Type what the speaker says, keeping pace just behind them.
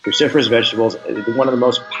Cruciferous vegetables is one of the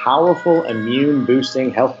most powerful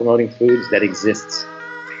immune-boosting, health-promoting foods that exists,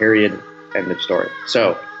 period, end of story.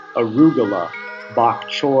 So, arugula, bok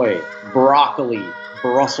choy, broccoli,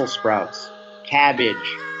 Brussels sprouts, cabbage,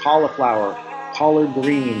 cauliflower, collard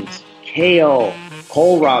greens, kale,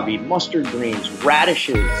 kohlrabi, mustard greens,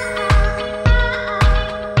 radishes.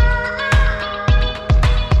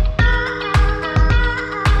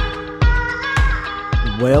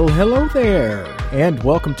 Well, hello there, and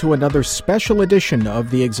welcome to another special edition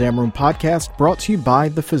of the Exam Room Podcast brought to you by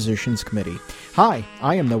the Physicians Committee. Hi,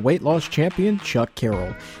 I am the weight loss champion, Chuck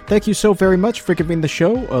Carroll. Thank you so very much for giving the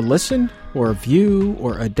show a listen, or a view,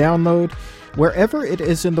 or a download. Wherever it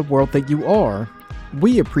is in the world that you are,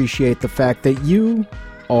 we appreciate the fact that you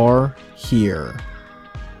are here.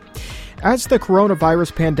 As the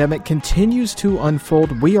coronavirus pandemic continues to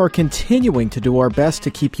unfold, we are continuing to do our best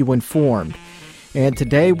to keep you informed. And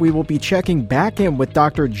today we will be checking back in with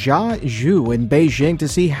Dr. Jia Zhu in Beijing to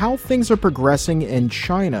see how things are progressing in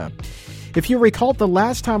China. If you recall, the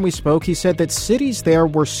last time we spoke, he said that cities there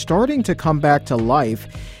were starting to come back to life,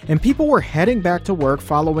 and people were heading back to work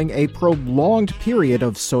following a prolonged period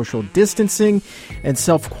of social distancing and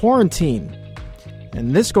self-quarantine.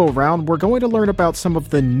 And this go-around, we're going to learn about some of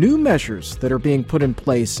the new measures that are being put in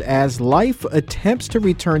place as life attempts to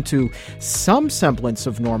return to some semblance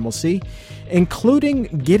of normalcy, including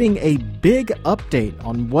getting a big update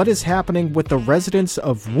on what is happening with the residents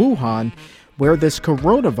of Wuhan, where this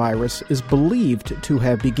coronavirus is believed to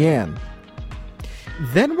have began.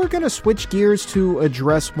 Then we're going to switch gears to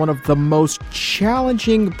address one of the most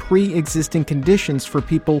challenging pre-existing conditions for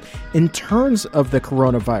people in terms of the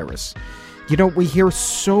coronavirus. You know, we hear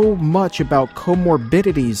so much about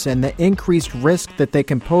comorbidities and the increased risk that they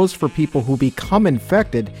can pose for people who become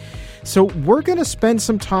infected. So we're going to spend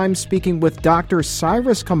some time speaking with Dr.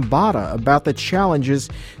 Cyrus Khambatta about the challenges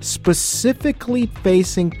specifically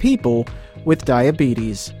facing people with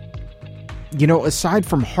diabetes. You know, aside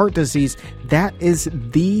from heart disease, that is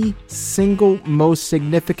the single most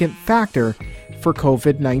significant factor for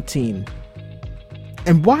COVID-19.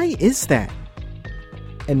 And why is that?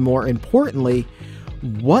 And more importantly,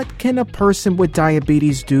 what can a person with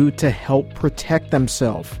diabetes do to help protect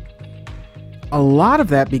themselves? A lot of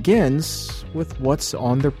that begins with what's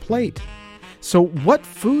on their plate. So what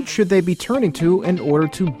food should they be turning to in order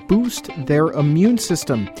to boost their immune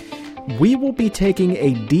system? We will be taking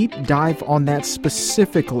a deep dive on that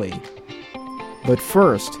specifically. But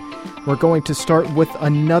first, we're going to start with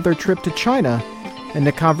another trip to China and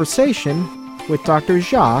a conversation with Dr.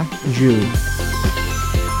 Jia Zhu.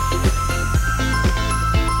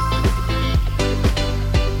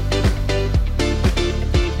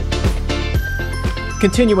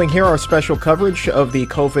 Continuing here, our special coverage of the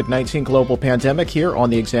COVID-19 global pandemic here on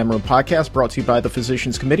the Exam Room Podcast, brought to you by the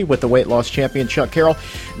Physicians Committee with the weight loss champion, Chuck Carroll.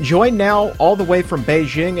 Joined now all the way from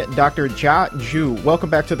Beijing, Dr. Jia Zhu. Welcome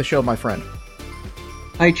back to the show, my friend.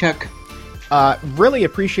 Hi, Chuck. Really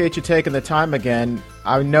appreciate you taking the time again.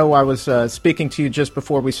 I know I was speaking to you just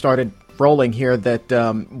before we started rolling here that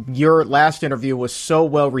your last interview was so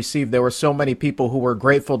well received. There were so many people who were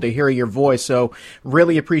grateful to hear your voice, so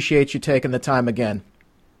really appreciate you taking the time again.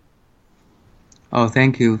 Oh,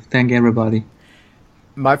 thank you. Thank everybody.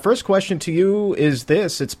 My first question to you is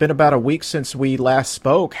this. It's been about a week since we last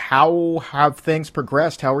spoke. How have things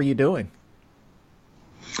progressed? How are you doing?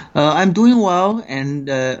 I'm doing well, and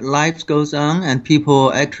life goes on, and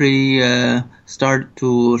people actually have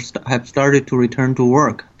started to return to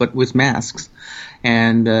work, but with masks.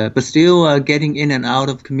 And but still, getting in and out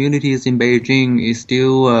of communities in Beijing is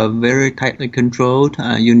still very tightly controlled.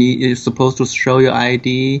 You're supposed to show your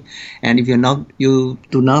ID, and if you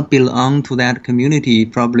do not belong to that community,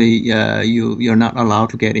 probably you're not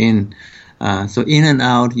allowed to get in. So in and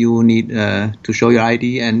out, you will need to show your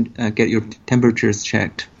ID and get your temperatures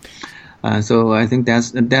checked. So I think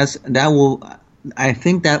that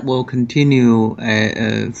will continue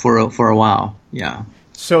for a while. Yeah.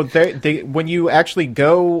 So when you actually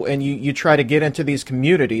go and you try to get into these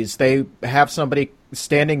communities, they have somebody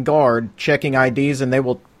standing guard checking IDs, and they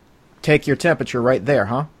will take your temperature right there,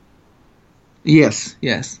 huh? Yes.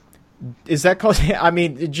 Is that cause? I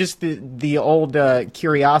mean, just the old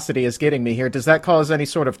curiosity is getting me here. Does that cause any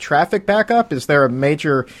sort of traffic backup? Is there a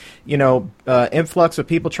major, influx of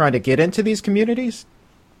people trying to get into these communities?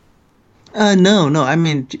 No. I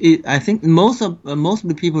mean, I think most of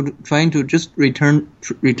the people trying to just return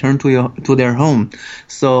to their home.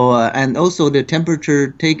 So and also the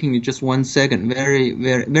temperature taking is just 1 second. Very,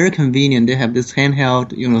 very, very convenient. They have this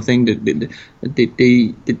handheld, thing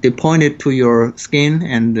that they point it to your skin,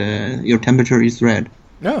 and your temperature is read.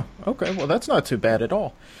 No, okay. Well, that's not too bad at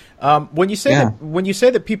all. When you say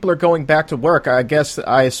that people are going back to work,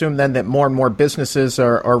 I assume then that more and more businesses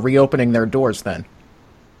are reopening their doors then.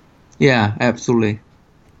 Yeah, absolutely.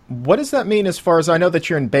 What does that mean as far as I know that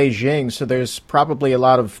you're in Beijing, so there's probably a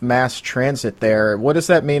lot of mass transit there. What does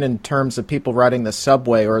that mean in terms of people riding the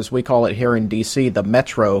subway, or as we call it here in D.C., the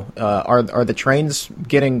metro? Are the trains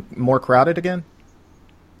getting more crowded again?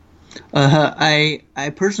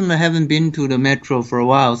 I personally haven't been to the metro for a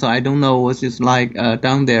while, so I don't know what it's like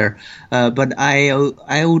down there. But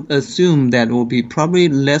I would assume that will be probably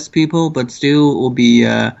less people, but still will be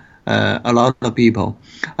a lot of people.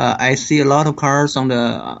 I see a lot of cars on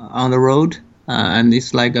the road, and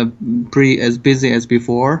it's like pretty as busy as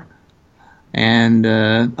before. And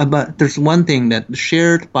but there's one thing that the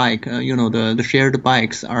shared bike, the shared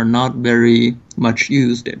bikes are not very much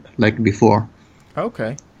used like before.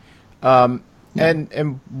 Okay.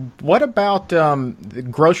 And what about the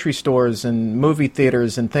grocery stores and movie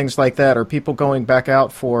theaters and things like that? Are people going back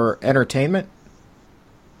out for entertainment?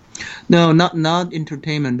 No, not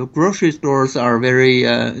entertainment. The grocery stores are very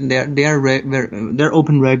they're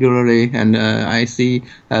open regularly, and I see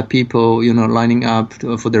people lining up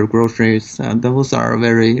for their groceries. Those are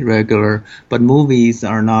very regular, but movies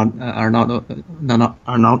are not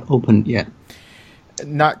open yet.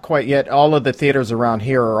 Not quite yet. All of the theaters around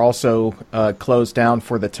here are also closed down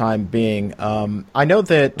for the time being. I know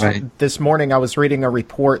that This morning I was reading a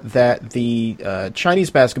report that the Chinese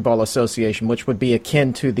Basketball Association, which would be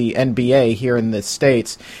akin to the NBA here in the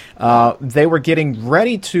States, they were getting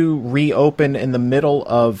ready to reopen in the middle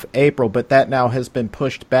of April, but that now has been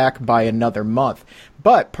pushed back by another month.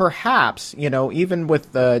 But perhaps, even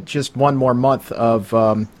with just one more month of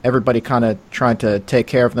everybody kind of trying to take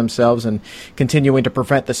care of themselves and continuing to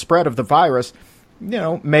prevent the spread of the virus,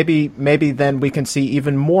 maybe then we can see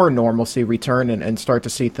even more normalcy return and start to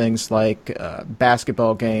see things like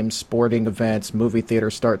basketball games, sporting events, movie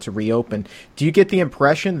theaters start to reopen. Do you get the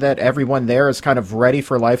impression that everyone there is kind of ready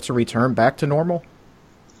for life to return back to normal?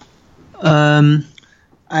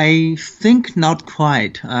 I think not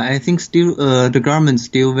quite. I think still the government's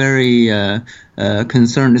still very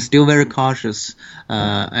concerned, still very cautious.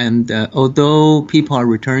 And although people are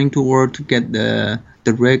returning to work to get the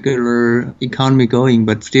regular economy going,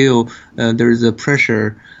 but still there is a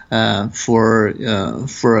pressure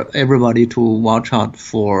for everybody to watch out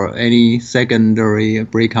for any secondary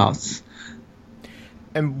breakouts.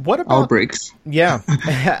 And what about outbreaks? Yeah,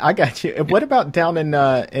 I got you. What about down in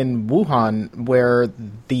Wuhan, where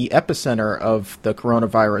the epicenter of the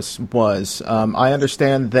coronavirus was? I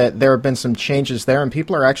understand that there have been some changes there, and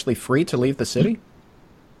people are actually free to leave the city.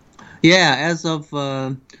 Yeah, as of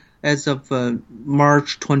March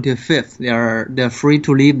 25th, they're free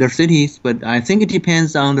to leave their cities, but I think it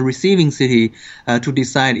depends on the receiving city to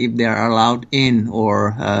decide if they are allowed in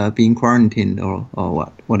or being quarantined or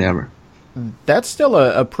whatever. That's still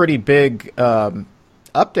a pretty big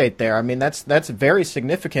update there. I mean, that's very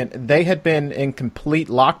significant. They had been in complete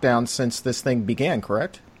lockdown since this thing began,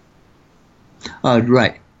 correct?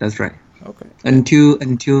 Right. That's right. Okay. Until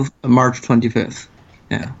March 25th.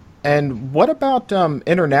 Yeah. And what about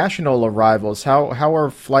international arrivals? How are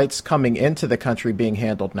flights coming into the country being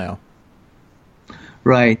handled now?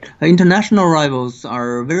 Right. International arrivals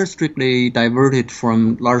are very strictly diverted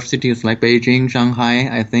from large cities like Beijing, Shanghai,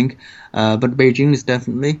 I think. But Beijing is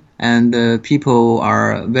definitely, and people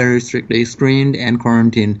are very strictly screened and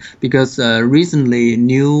quarantined because recently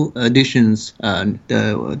new additions of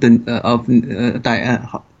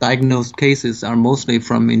diagnosed cases are mostly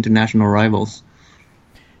from international arrivals.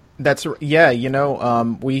 That's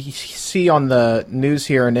we see on the news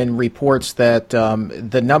here and in reports that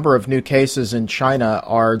the number of new cases in China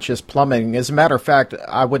are just plummeting. As a matter of fact,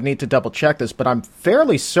 I would need to double check this, but I'm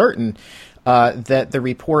fairly certain that the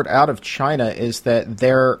report out of China is that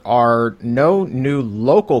there are no new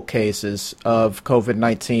local cases of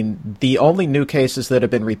COVID-19. The only new cases that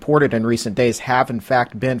have been reported in recent days have in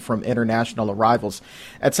fact been from international arrivals.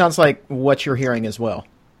 That sounds like what you're hearing as well.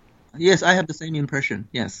 Yes, I have the same impression,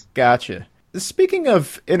 yes. Gotcha. Speaking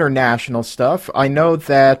of international stuff, I know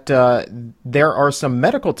that there are some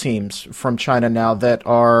medical teams from China now that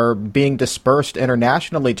are being dispersed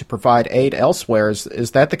internationally to provide aid elsewhere.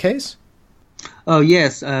 Is that the case? Oh,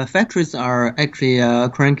 yes. Factories are actually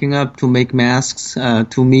cranking up to make masks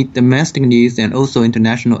to meet domestic needs and also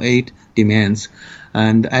international aid demands.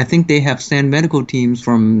 And I think they have sent medical teams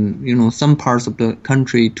from, some parts of the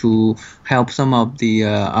country to help some of the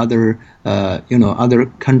other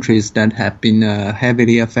countries that have been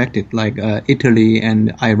heavily affected, like Italy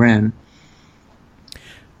and Iran.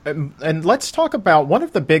 And let's talk about one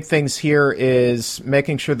of the big things here is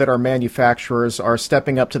making sure that our manufacturers are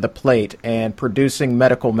stepping up to the plate and producing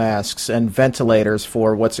medical masks and ventilators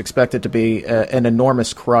for what's expected to be an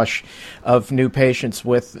enormous crush of new patients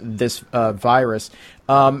with this virus.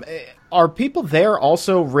 Are people there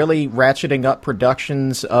also really ratcheting up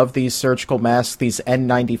productions of these surgical masks, these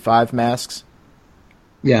N95 masks?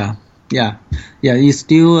 Yeah. It's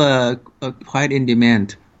still quite in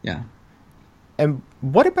demand. Yeah. And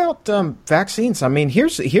what about vaccines? I mean,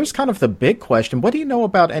 here's kind of the big question. What do you know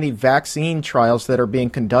about any vaccine trials that are being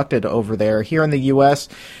conducted over there? Here in the U.S.,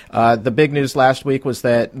 the big news last week was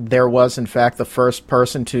that there was, in fact, the first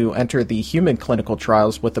person to enter the human clinical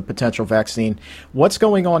trials with a potential vaccine. What's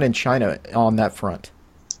going on in China on that front?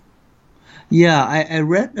 Yeah, I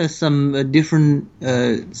read some different,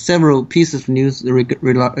 several pieces of news I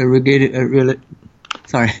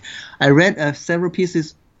read several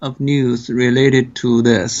pieces of news related to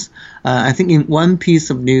this. I think in one piece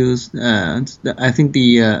of news, I think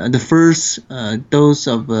the first dose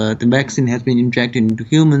of the vaccine has been injected into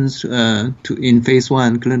humans in phase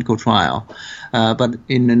 1 clinical trial. But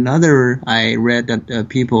in another, I read that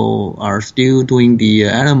people are still doing the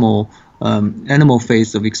animal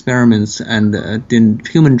phase of experiments, and the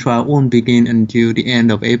human trial won't begin until the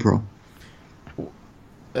end of April.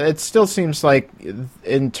 It still seems like,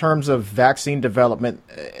 in terms of vaccine development,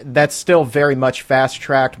 that's still very much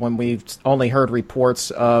fast-tracked when we've only heard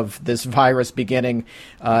reports of this virus beginning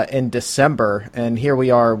in December. And here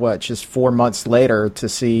we are, just 4 months later to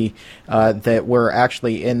see that we're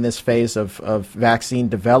actually in this phase of vaccine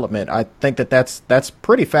development. I think that's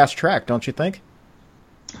pretty fast-tracked, don't you think?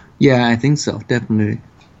 Yeah, I think so, definitely.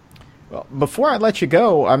 Well, before I let you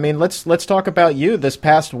go, I mean, let's talk about you this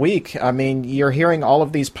past week. I mean, you're hearing all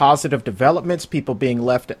of these positive developments, people being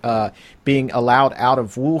allowed out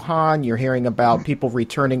of Wuhan. You're hearing about people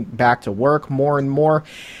returning back to work more and more.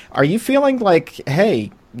 Are you feeling like,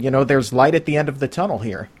 hey, there's light at the end of the tunnel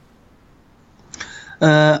here?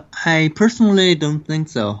 I personally don't think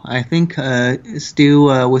so. I think we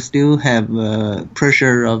still have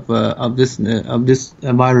pressure of this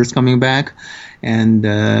virus coming back, and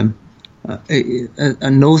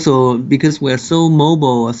also because we're so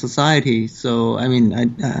mobile a society. So I mean,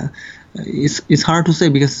 it's hard to say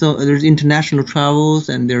because there's international travels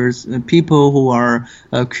and there's people who are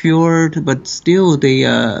cured, but still they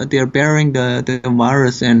are bearing the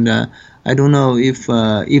virus, and I don't know if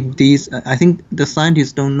these. I think the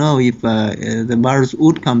scientists don't know if the virus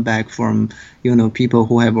would come back from people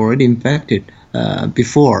who have already infected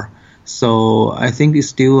before. So I think it's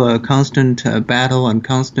still a constant battle and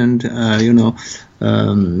constant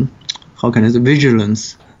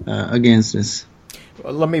vigilance against this.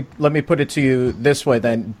 Let me put it to you this way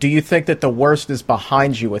then. Do you think that the worst is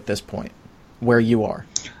behind you at this point, where you are?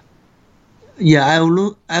 Yeah,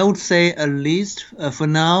 I would say at least for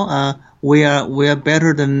now we are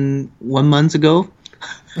better than 1 month ago.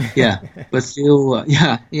 Yeah, but still,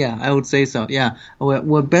 yeah, I would say so. Yeah,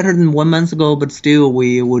 we're better than 1 month ago, but still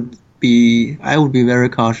I would be very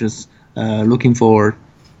cautious looking forward.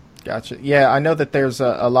 Gotcha. Yeah, I know that there's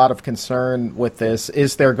a lot of concern with this.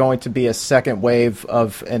 Is there going to be a second wave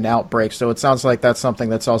of an outbreak? So it sounds like that's something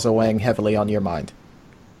that's also weighing heavily on your mind.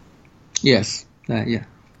 Yes. Yeah.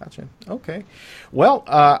 Gotcha. Okay. Well,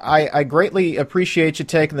 I greatly appreciate you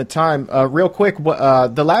taking the time. Real quick,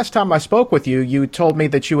 the last time I spoke with you, you told me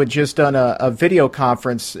that you had just done a video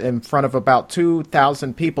conference in front of about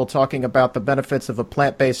 2,000 people talking about the benefits of a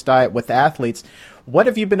plant-based diet with athletes. What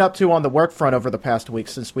have you been up to on the work front over the past week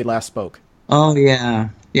since we last spoke? Oh, yeah.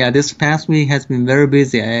 Yeah, this past week has been very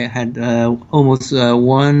busy. I had almost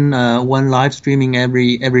one live streaming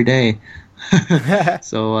every day.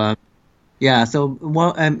 So... yeah, so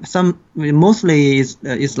mostly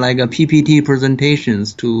it's like a PPT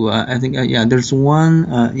presentations to I think there's one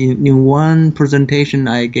in one presentation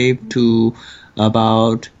I gave to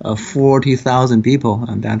about 40,000 people,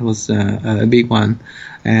 and that was a big one.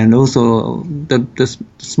 And also the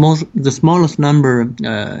smallest number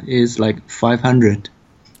is like 500.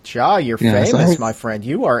 You're famous, my friend.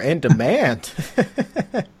 You are in demand.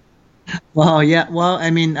 Well, yeah. Well, I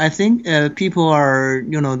mean, I think people are,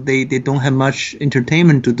 they don't have much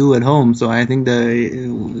entertainment to do at home, so I think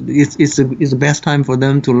it's the best time for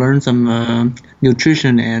them to learn some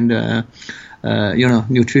nutrition and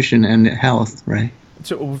nutrition and health, right?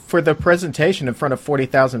 So, for the presentation in front of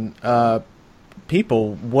 40,000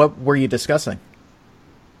 people, what were you discussing?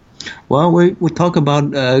 Well, we talk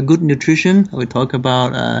about good nutrition. We talk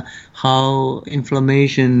about how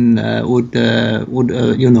inflammation would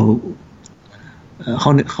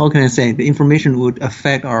how can I say, the information would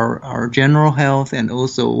affect our general health and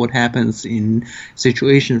also what happens in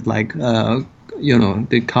situations like the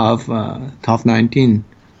COVID-19.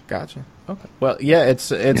 Gotcha. Okay. Well, yeah,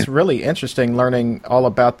 it's really interesting learning all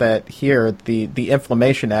about that here, the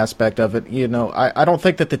inflammation aspect of it. I don't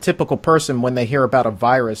think that the typical person, when they hear about a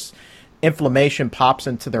virus, inflammation pops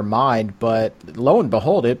into their mind, but lo and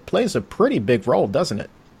behold, it plays a pretty big role, doesn't it?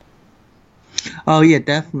 Oh, yeah,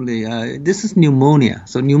 definitely. This is pneumonia.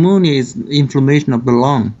 So pneumonia is inflammation of the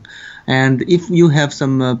lung. And if you have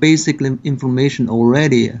some basic inflammation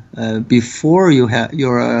already before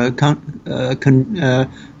you're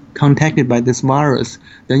contacted by this virus,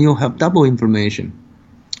 then you'll have double inflammation.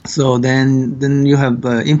 So then you have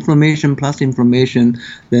inflammation plus inflammation,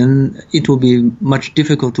 then it will be much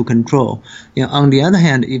difficult to control. On the other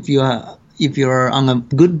hand, if you're on a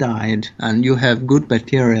good diet and you have good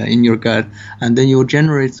bacteria in your gut, and then you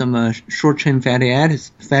generate some short-chain fatty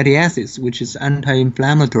acids, which is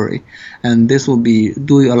anti-inflammatory, and this will be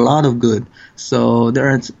doing a lot of good. So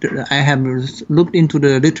I have looked into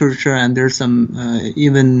the literature, and there's some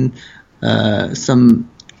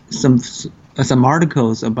some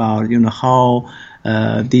articles about how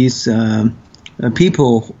these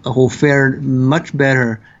people who fared much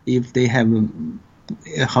better if they have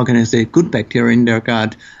good bacteria in their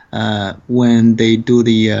gut when they do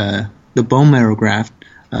the bone marrow graft,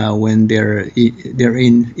 when their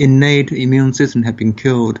innate immune system have been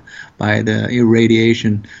killed by the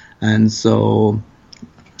irradiation. And so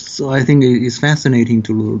I think it's fascinating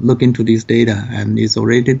to look into this data, and it's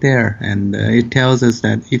already there, and it tells us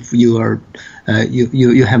that if you are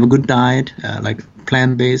you have a good diet, like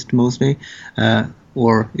plant-based mostly,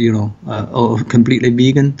 or completely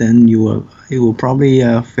vegan, then you will probably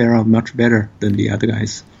fare out much better than the other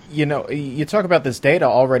guys. You talk about this data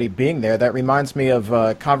already being there. That reminds me of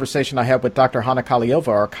a conversation I had with Dr. Hanna Kaliova,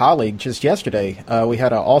 our colleague, just yesterday. We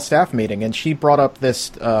had an all-staff meeting, and she brought up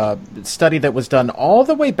this study that was done all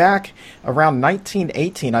the way back around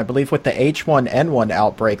 1918, I believe, with the H1N1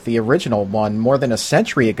 outbreak, the original one, more than a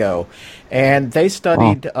century ago. And they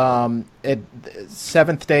studied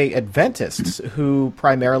Seventh-day Adventists who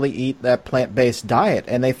primarily eat that plant-based diet,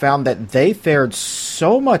 and they found that they fared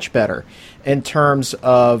so much better in terms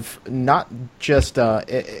of not just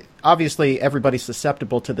obviously everybody's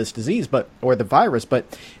susceptible to this disease, or the virus, but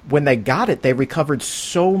when they got it, they recovered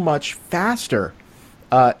so much faster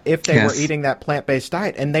if they were eating that plant-based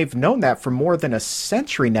diet, and they've known that for more than a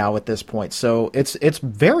century now at this point. So it's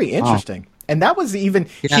very interesting, and that was even.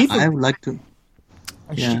 I would like to.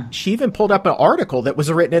 Yeah. She even pulled up an article that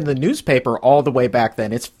was written in the newspaper all the way back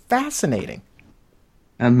then. It's fascinating.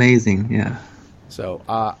 Amazing, yeah. So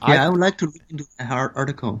I would like to read into that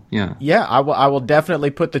article. Yeah, I will definitely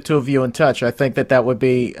put the two of you in touch. I think that would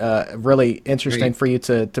be really interesting for you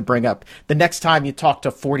to bring up the next time you talk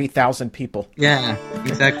to 40,000 people. Yeah,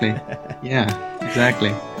 exactly. All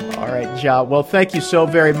right, Jia. Well, thank you so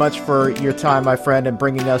very much for your time, my friend, and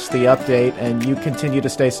bringing us the update. And you continue to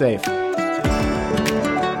stay safe.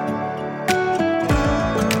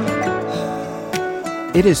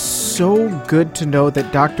 It is so good to know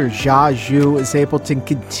that Dr. Jia Zhu is able to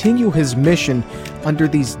continue his mission under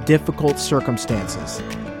these difficult circumstances.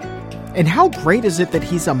 And how great is it that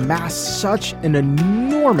he's amassed such an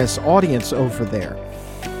enormous audience over there?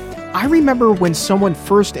 I remember when someone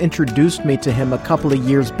first introduced me to him a couple of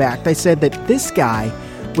years back, they said that this guy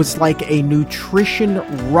was like a nutrition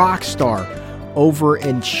rock star over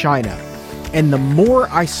in China. And the more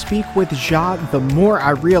I speak with Jia, the more I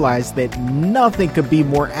realize that nothing could be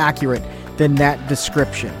more accurate than that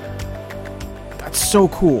description. That's so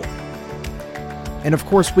cool. And of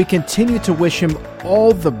course, we continue to wish him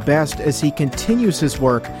all the best as he continues his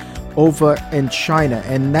work over in China.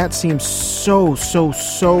 And that seems so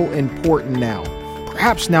important now.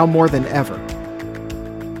 Perhaps now more than ever.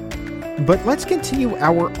 But let's continue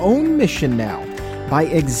our own mission now by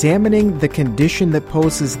examining the condition that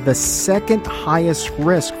poses the second highest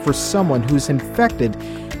risk for someone who's infected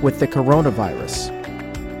with the coronavirus.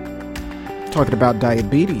 Talking about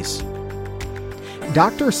diabetes.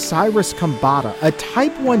 Dr. Cyrus Khambatta, a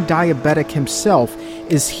type 1 diabetic himself,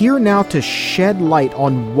 is here now to shed light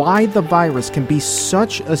on why the virus can be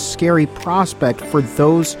such a scary prospect for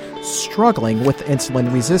those struggling with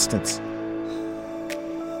insulin resistance.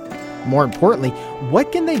 More importantly,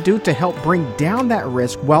 what can they do to help bring down that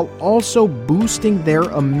risk while also boosting their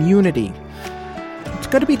immunity? It's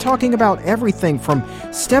going to be talking about everything from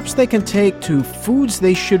steps they can take to foods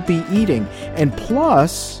they should be eating. And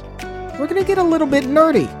plus, we're going to get a little bit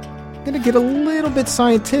nerdy. We're going to get a little bit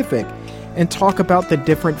scientific and talk about the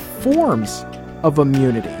different forms of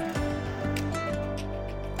immunity.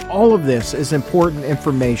 All of this is important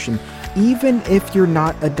information, even if you're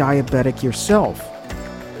not a diabetic yourself.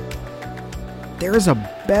 There is a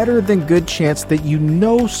better than good chance that you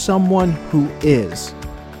know someone who is.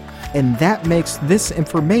 And that makes this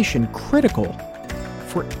information critical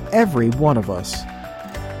for every one of us.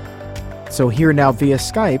 So here now via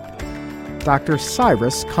Skype, Dr.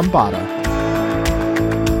 Cyrus Khambatta.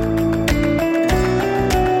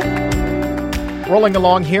 Rolling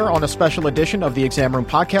along here on a special edition of the Exam Room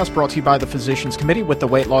Podcast brought to you by the Physicians Committee with the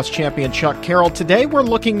weight loss champion Chuck Carroll. Today we're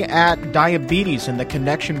looking at diabetes and the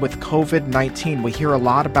connection with COVID-19. We hear a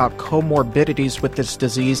lot about comorbidities with this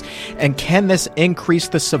disease, and can this increase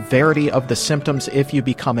the severity of the symptoms if you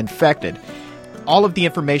become infected? All of the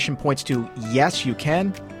information points to yes, you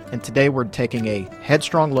can. And today we're taking a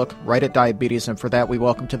headstrong look right at diabetes, and for that we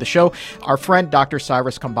welcome to the show our friend Dr.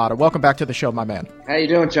 Cyrus Khambatta. Welcome back to the show, my man. How you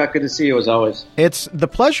doing, Chuck? Good to see you as always. The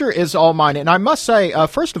pleasure is all mine, and I must say,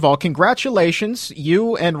 first of all, congratulations,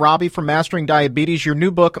 you and Robbie, for Mastering Diabetes. Your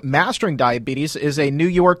new book, Mastering Diabetes, is a New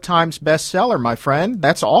York Times bestseller, my friend.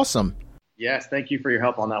 That's awesome. Yes, thank you for your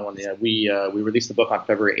help on that one. Yeah, we released the book on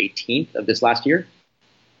February 18th of this last year.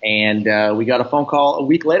 And we got a phone call a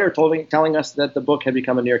week later telling us that the book had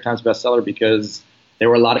become a New York Times bestseller because there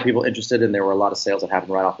were a lot of people interested and there were a lot of sales that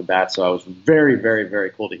happened right off the bat. So I was very, very, very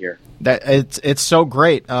cool to hear. That it's so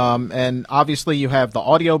great. And obviously you have the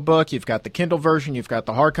audio book, you've got the Kindle version, you've got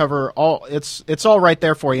the hardcover. It's all right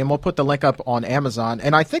there for you. And we'll put the link up on Amazon.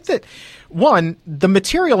 And I think that, one, the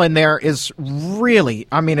material in there is really,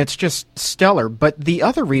 it's just stellar. But the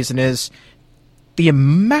other reason is the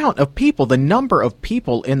amount of people, the number of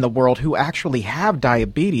people in the world who actually have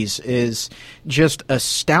diabetes is just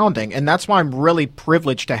astounding. And that's why I'm really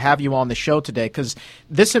privileged to have you on the show today, because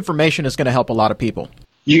this information is going to help a lot of people.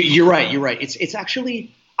 You're right. It's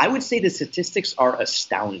actually, I would say the statistics are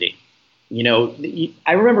astounding.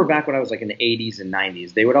 I remember back when I was like in the 80s and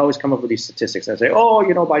 90s, they would always come up with these statistics and say,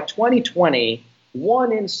 by 2020,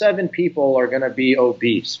 1 in 7 people are going to be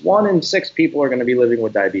obese. 1 in 6 people are going to be living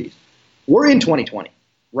with diabetes. We're in 2020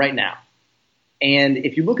 right now. And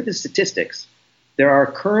if you look at the statistics, there are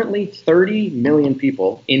currently 30 million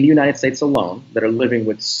people in the United States alone that are living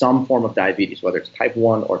with some form of diabetes, whether it's type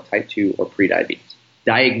 1 or type 2 or prediabetes,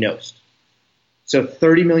 diagnosed. So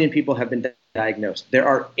 30 million people have been diagnosed. There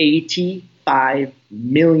are 85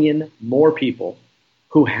 million more people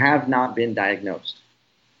who have not been diagnosed.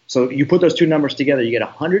 So you put those two numbers together, you get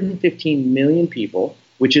 115 million people,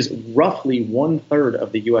 which is roughly 1/3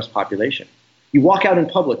 of the U.S. population. You walk out in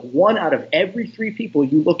public, 1 out of every 3 people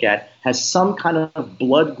you look at has some kind of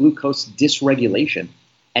blood glucose dysregulation.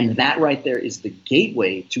 And that right there is the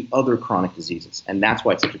gateway to other chronic diseases. And that's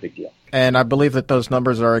why it's such a big deal. And I believe that those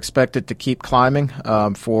numbers are expected to keep climbing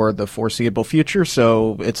for the foreseeable future.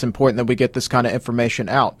 So it's important that we get this kind of information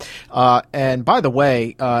out. And by the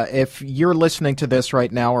way, if you're listening to this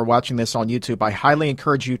right now or watching this on YouTube, I highly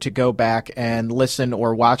encourage you to go back and listen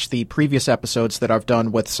or watch the previous episodes that I've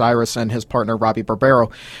done with Cyrus and his partner, Robbie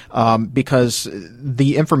Barbero, because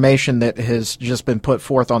the information that has just been put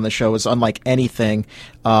forth on the show is unlike anything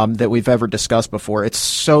that we've ever discussed before. It's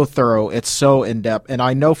so thorough. It's so in-depth. And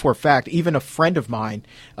I know for a fact, even a friend of mine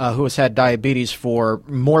who has had diabetes for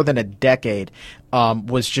more than a decade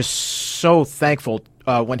was just so thankful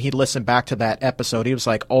when he listened back to that episode. He was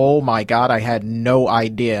like, oh my God, I had no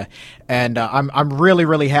idea. And I'm really,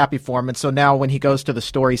 really happy for him. And so now when he goes to the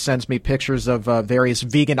store, he sends me pictures of various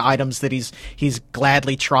vegan items that he's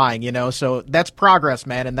gladly trying, So that's progress,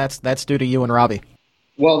 man. And that's due to you and Robbie.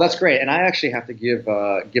 Well, that's great. And I actually have to give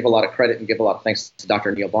a lot of credit and give a lot of thanks to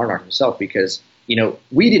Dr. Neal Barnard himself, because,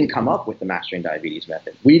 we didn't come up with the Mastering Diabetes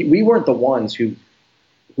method. We weren't the ones who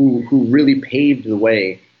really paved the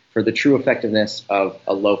way for the true effectiveness of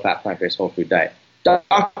a low-fat, plant-based whole food diet.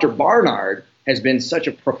 Dr. Barnard has been such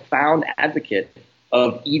a profound advocate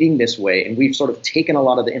of eating this way, and we've sort of taken a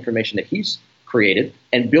lot of the information that he's created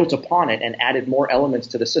and built upon it and added more elements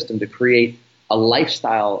to the system to create a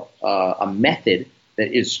lifestyle, a method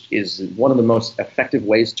that is one of the most effective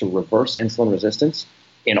ways to reverse insulin resistance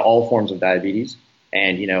in all forms of diabetes.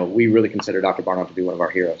 And, we really consider Dr. Barnard to be one of our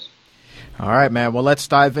heroes. All right, man. Well, let's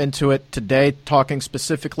dive into it today, talking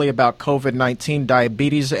specifically about COVID-19,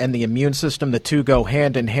 diabetes, and the immune system. The two go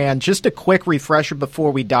hand in hand. Just a quick refresher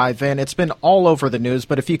before we dive in. It's been all over the news,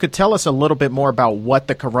 but if you could tell us a little bit more about what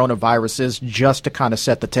the coronavirus is, just to kind of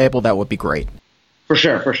set the table, that would be great. For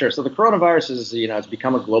sure. So the coronavirus is, it's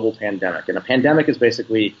become a global pandemic. And a pandemic is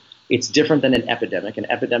basically, it's different than an epidemic. An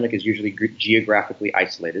epidemic is usually geographically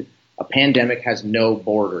isolated. A pandemic has no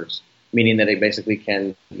borders, meaning that it basically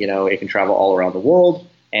can, it can travel all around the world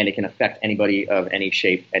and it can affect anybody of any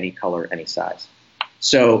shape, any color, any size.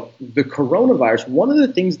 So the coronavirus, one of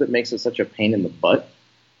the things that makes it such a pain in the butt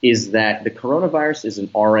is that the coronavirus is an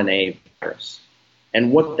RNA virus.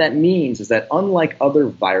 And what that means is that unlike other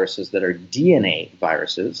viruses that are DNA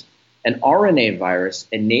viruses, an RNA virus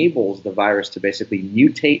enables the virus to basically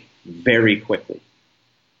mutate very quickly.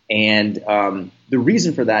 And the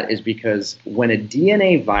reason for that is because when a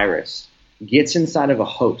DNA virus gets inside of a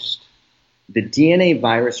host, the DNA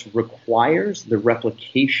virus requires the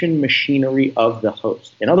replication machinery of the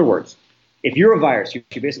host. In other words, if you're a virus, you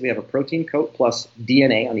basically have a protein coat plus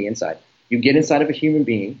DNA on the inside. You get inside of a human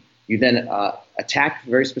being. You then attack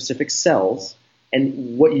very specific cells.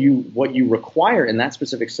 And what you require in that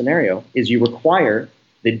specific scenario is you require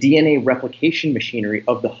the DNA replication machinery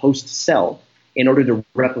of the host cell in order to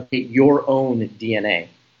replicate your own DNA.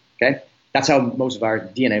 Okay? That's how most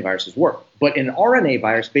DNA viruses work. But an RNA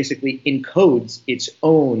virus basically encodes its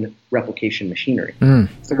own replication machinery.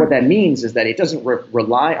 So what that means is that it doesn't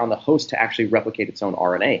rely on the host to actually replicate its own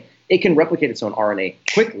RNA. It can replicate its own RNA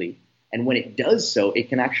quickly, and when it does so, it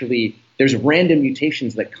can actually – there's random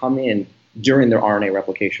mutations that come in during their RNA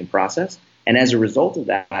replication process, and as a result of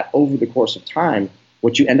that, over the course of time,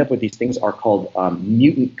 what you end up with these things are called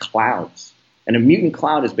mutant clouds. And a mutant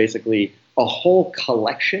cloud is basically a whole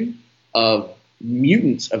collection of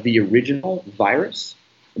mutants of the original virus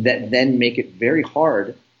that then make it very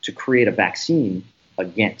hard to create a vaccine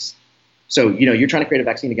against. So, you're trying to create a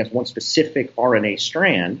vaccine against one specific RNA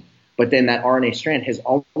strand, but then that RNA strand has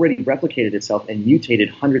already replicated itself and mutated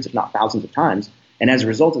hundreds, if not thousands of times. And as a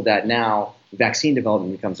result of that, now vaccine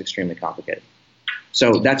development becomes extremely complicated.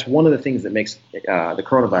 So that's one of the things that makes the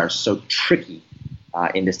coronavirus so tricky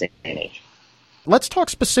in this day and age. Let's talk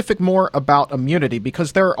specific more about immunity,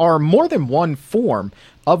 because there are more than one form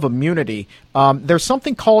of immunity. There's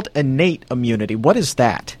something called innate immunity. What is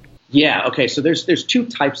that? Yeah, okay, so there's two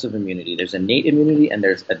types of immunity. There's innate immunity and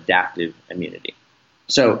there's adaptive immunity.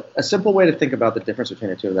 So a simple way to think about the difference between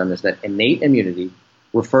the two of them is that innate immunity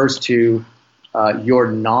refers to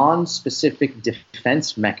your non-specific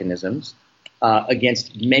defense mechanisms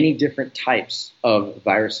against many different types of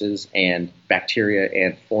viruses and bacteria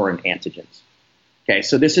and foreign antigens. Okay,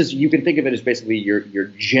 so you can think of it as basically your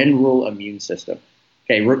general immune system.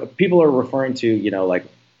 Okay, people are referring to,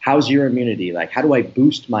 how's your immunity? Like, how do I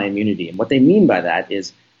boost my immunity? And what they mean by that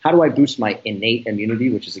is, how do I boost my innate immunity,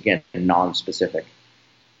 which is, again, non-specific?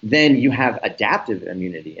 Then you have adaptive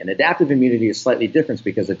immunity. And adaptive immunity is slightly different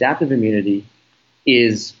because adaptive immunity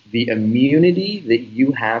is the immunity that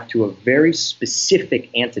you have to a very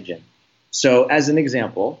specific antigen. So as an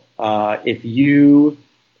example, if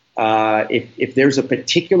there's a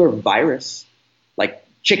particular virus, like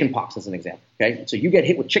chickenpox as an example, okay? So you get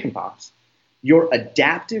hit with chickenpox, your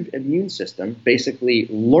adaptive immune system basically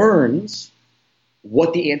learns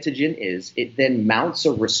what the antigen is. It then mounts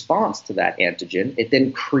a response to that antigen. It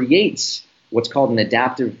then creates what's called an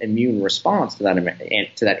adaptive immune response to that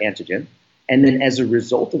antigen. And then as a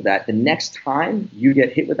result of that, the next time you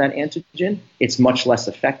get hit with that antigen, it's much less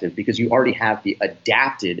effective because you already have the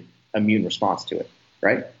adapted immune response to it,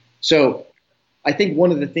 right? So I think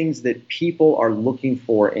one of the things that people are looking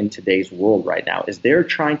for in today's world right now is they're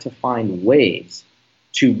trying to find ways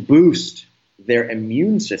to boost their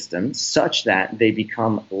immune system such that they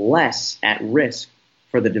become less at risk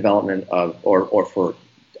for the development of or for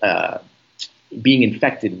being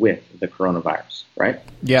infected with the coronavirus, right?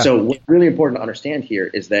 Yeah. So what's really important to understand here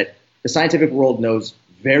is that the scientific world knows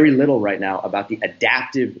very little right now about the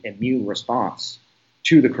adaptive immune response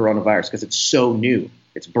to the coronavirus because it's so new.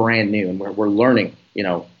 It's brand new, and we're learning,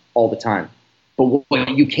 all the time. But what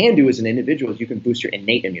you can do as an individual is you can boost your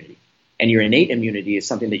innate immunity. And your innate immunity is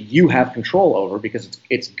something that you have control over because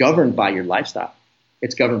it's governed by your lifestyle.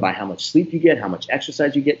 It's governed by how much sleep you get, how much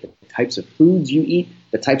exercise you get, the types of foods you eat,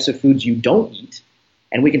 the types of foods you don't eat.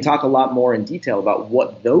 And we can talk a lot more in detail about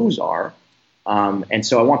what those are. And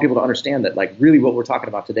so I want people to understand that, really what we're talking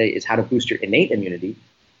about today is how to boost your innate immunity.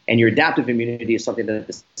 And your adaptive immunity is something that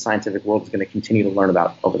the scientific world is going to continue to learn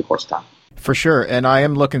about over the course of time. For sure. And I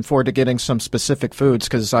am looking forward to getting some specific foods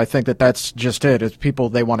because I think that that's just it. It's people,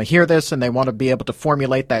 they want to hear this and they want to be able to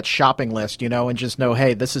formulate that shopping list, and just know,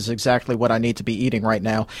 hey, this is exactly what I need to be eating right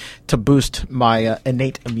now to boost my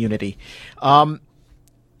innate immunity.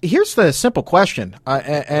 Here's the simple question,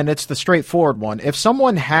 and it's the straightforward one. If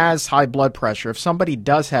someone has high blood pressure, if somebody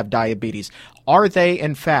does have diabetes, are they,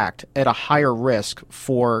 in fact, at a higher risk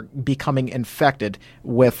for becoming infected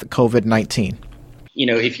with COVID-19?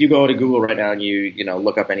 If you go to Google right now and you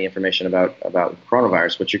look up any information about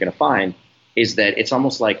coronavirus, what you're going to find is that it's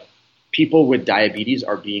almost like people with diabetes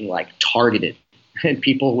are being targeted, and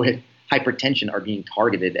people with hypertension are being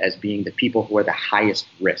targeted as being the people who are the highest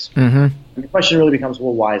risk. Mm-hmm. And the question really becomes,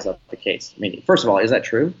 well, why is that the case? I mean, first of all, is that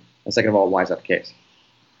true? And second of all, why is that the case?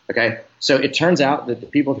 Okay, so it turns out that the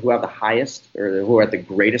people who have the highest or who are at the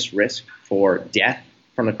greatest risk for death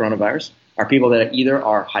from the coronavirus are people that either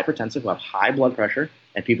are hypertensive, who have high blood pressure,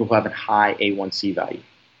 and people who have a high A1C value.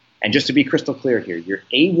 And just to be crystal clear here, your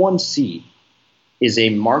A1C is a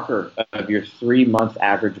marker of your 3-month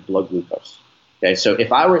average blood glucose. Okay, so if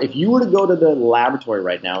you were to go to the laboratory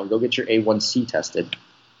right now and go get your A1C tested,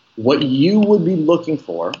 what you would be looking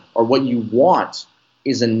for, or what you want,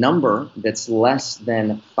 is a number that's less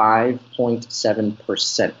than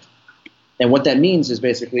 5.7%. And what that means is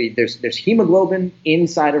basically there's hemoglobin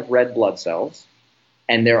inside of red blood cells,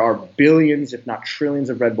 and there are billions, if not trillions,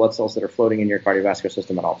 of red blood cells that are floating in your cardiovascular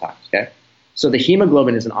system at all times. Okay, so the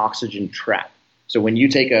hemoglobin is an oxygen trap. So when you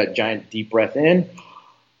take a giant deep breath in,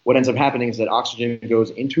 what ends up happening is that oxygen goes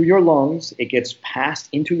into your lungs, it gets passed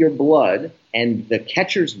into your blood, and the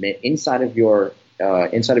catcher's mitt inside of your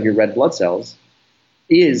red blood cells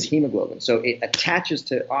is hemoglobin. So it attaches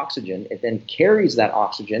to oxygen, it then carries that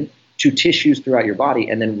oxygen to tissues throughout your body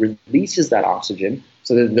and then releases that oxygen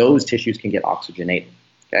so that those tissues can get oxygenated.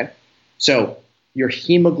 Okay? So your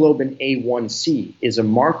hemoglobin A1C is a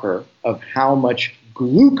marker of how much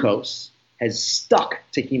glucose has stuck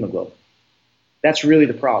to hemoglobin. That's really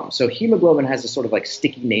the problem. So hemoglobin has a sort of like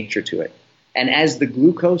sticky nature to it. And as the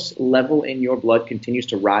glucose level in your blood continues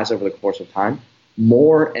to rise over the course of time,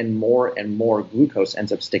 more and more and more glucose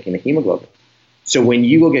ends up sticking to hemoglobin. So when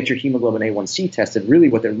you go get your hemoglobin A1C tested, really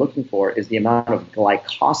what they're looking for is the amount of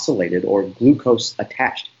glycosylated or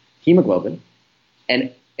glucose-attached hemoglobin.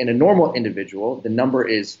 And in a normal individual, the number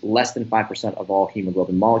is less than 5% of all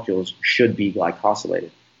hemoglobin molecules should be glycosylated,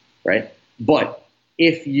 right? But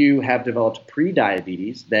if you have developed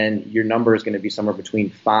pre-diabetes, then your number is going to be somewhere between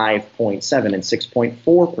 5.7 and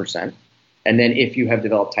 6.4%. And then if you have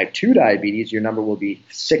developed type 2 diabetes, your number will be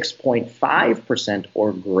 6.5%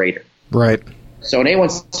 or greater. Right. So an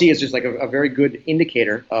A1C is just like a very good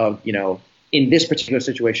indicator of, in this particular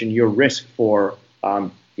situation, your risk for,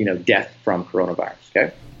 death from coronavirus.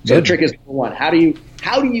 Okay. So the trick is, number one, how do you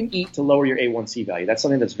eat to lower your A1C value? That's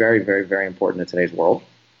something that's very, very, very important in today's world.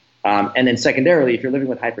 And then secondarily, if you're living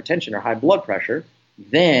with hypertension or high blood pressure,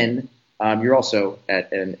 then you're also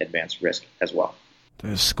at an advanced risk as well.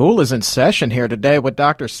 The school is in session here today with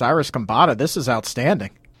Dr. Cyrus Khambatta. This is outstanding.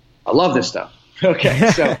 I love this stuff.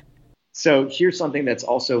 Okay, so here's something that's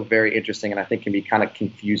also very interesting and I think can be kind of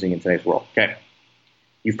confusing in today's world. Okay,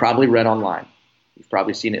 you've probably read online, you've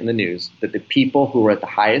probably seen it in the news, that the people who are at the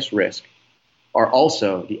highest risk are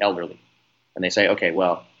also the elderly. And they say, okay,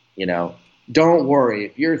 well, don't worry,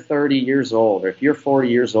 if you're 30 years old or if you're 40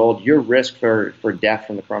 years old, your risk for death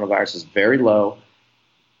from the coronavirus is very low.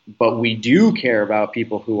 But we do care about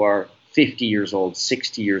people who are 50 years old,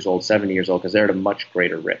 60 years old, 70 years old, because they're at a much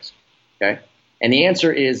greater risk. Okay? And the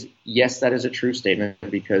answer is yes, that is a true statement,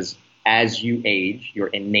 because as you age, your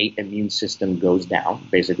innate immune system goes down.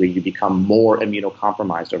 Basically, you become more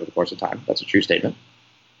immunocompromised over the course of time. That's a true statement.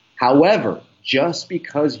 However, just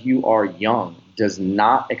because you are young does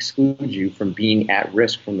not exclude you from being at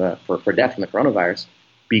risk for death from the coronavirus,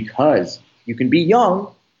 because you can be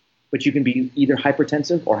young, but you can be either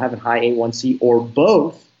hypertensive or have a high A1C or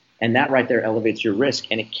both, and that right there elevates your risk,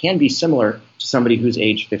 and it can be similar to somebody who's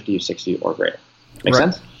age 50 or 60 or greater. Make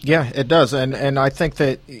sense? Yeah, it does, and I think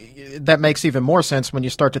that makes even more sense when you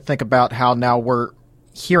start to think about how now we're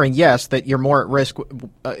hearing, yes, that you're more at risk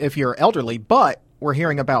if you're elderly, but we're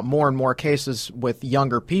hearing about more and more cases with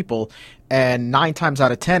younger people, and 9 times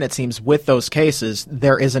out of 10, it seems, with those cases,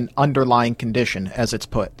 there is an underlying condition, as it's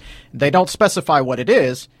put. They don't specify what it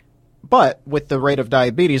is, but with the rate of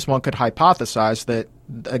diabetes, one could hypothesize that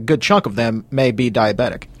a good chunk of them may be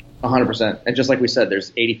diabetic. 100%. And just like we said,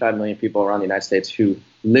 there's 85 million people around the United States who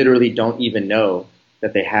literally don't even know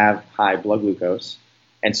that they have high blood glucose.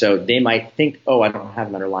 And so they might think, oh, I don't have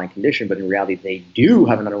an underlying condition, but in reality, they do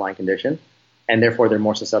have an underlying condition, and therefore they're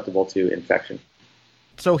more susceptible to infection.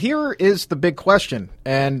 So here is the big question,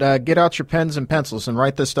 and get out your pens and pencils and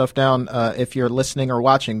write this stuff down if you're listening or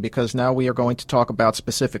watching, because now we are going to talk about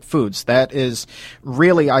specific foods. That is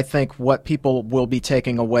really, I think, what people will be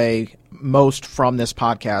taking away most from this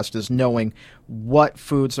podcast, is knowing what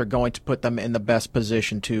foods are going to put them in the best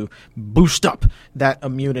position to boost up that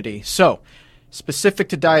immunity. So, specific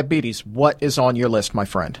to diabetes, what is on your list, my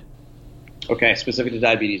friend? Okay, specific to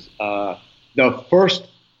diabetes. The first...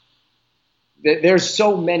 There's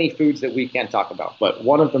so many foods that we can't talk about, but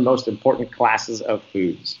one of the most important classes of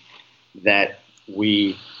foods that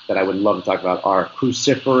I would love to talk about are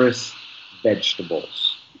cruciferous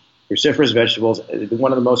vegetables. Cruciferous vegetables,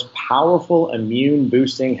 one of the most powerful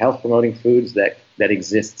immune-boosting, health-promoting foods that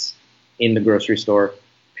exists in the grocery store,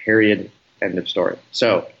 period, end of story.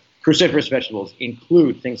 So cruciferous vegetables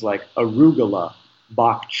include things like arugula,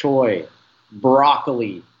 bok choy,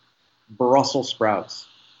 broccoli, Brussels sprouts,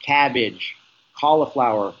 cabbage,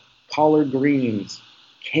 cauliflower, collard greens,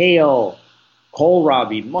 kale,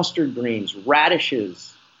 kohlrabi, mustard greens,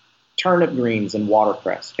 radishes, turnip greens, and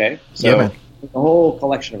watercress. Okay, so a whole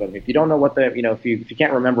collection of them. If you don't know what if you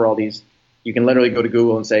can't remember all these, you can literally go to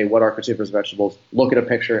Google and say, what are cruciferous vegetables? Look at a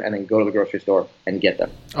picture and then go to the grocery store and get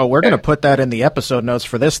them. Oh, we're going to put that in the episode notes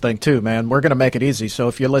for this thing too, man. We're going to make it easy. So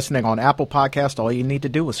if you're listening on Apple Podcast, all you need to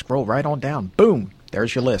do is scroll right on down. Boom.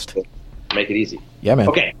 There's your list. Make it easy. Yeah, man.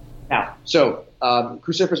 Okay. Now, so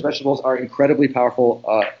cruciferous vegetables are incredibly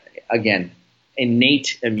powerful, again,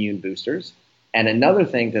 innate immune boosters. And another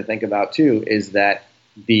thing to think about too is that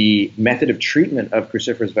the method of treatment of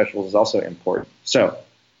cruciferous vegetables is also important. So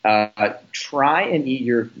try and eat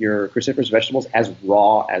your cruciferous vegetables as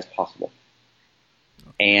raw as possible.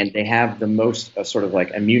 And they have the most sort of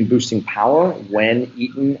like immune boosting power when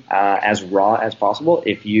eaten as raw as possible.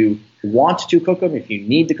 If you want to cook them, if you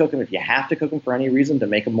need to cook them, if you have to cook them for any reason to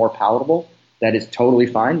make them more palatable, that is totally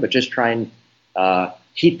fine. But just try and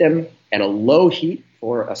heat them at a low heat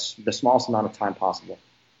for the smallest amount of time possible.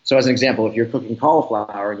 So as an example, if you're cooking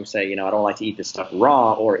cauliflower and you say, I don't like to eat this stuff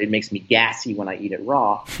raw, or it makes me gassy when I eat it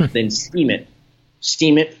raw, then steam it.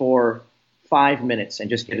 Steam it for 5 minutes and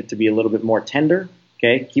just get it to be a little bit more tender.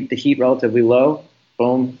 Okay, keep the heat relatively low.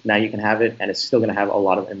 Boom, now you can have it, and it's still going to have a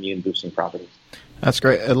lot of immune boosting properties. That's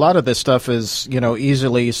great. A lot of this stuff is,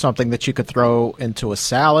 easily something that you could throw into a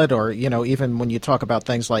salad, or even when you talk about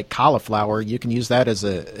things like cauliflower, you can use that as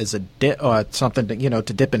a dip, something to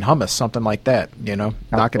dip in hummus, something like that.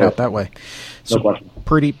 Knock it out that way. So no question.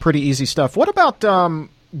 Pretty easy stuff. What about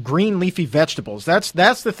green leafy vegetables? That's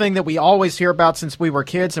the thing that we always hear about since we were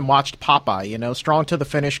kids and watched Popeye. Strong to the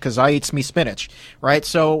finish because I eats me spinach, right?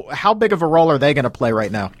 So how big of a role are they going to play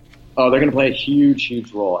right now? Oh, they're going to play a huge,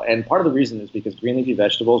 huge role. And part of the reason is because green leafy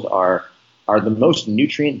vegetables are the most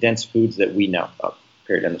nutrient-dense foods that we know of,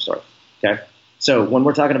 period, end of story. Okay? So when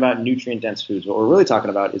we're talking about nutrient-dense foods, what we're really talking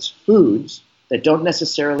about is foods that don't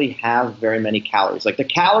necessarily have very many calories. Like the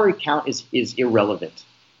calorie count is irrelevant.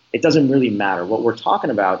 It doesn't really matter. What we're talking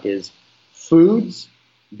about is foods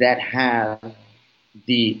that have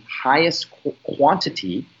the highest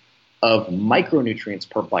quantity of micronutrients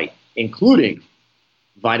per bite, including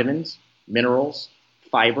vitamins, minerals,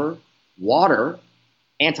 fiber, water,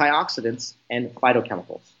 antioxidants, and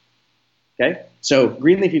phytochemicals. Okay? So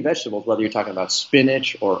green leafy vegetables, whether you're talking about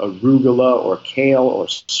spinach or arugula or kale or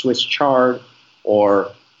Swiss chard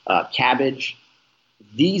or cabbage,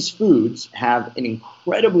 these foods have an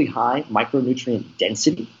incredibly high micronutrient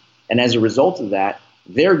density. And as a result of that,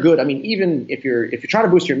 they're good. I mean, even if you're trying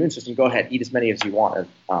to boost your immune system, go ahead, eat as many as you want.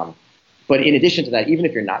 But in addition to that, even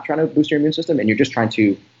if you're not trying to boost your immune system and you're just trying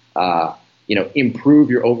to, improve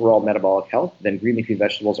your overall metabolic health, then green leafy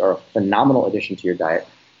vegetables are a phenomenal addition to your diet.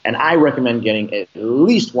 And I recommend getting at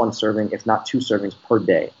least one serving, if not 2 servings per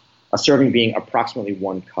day. A serving being approximately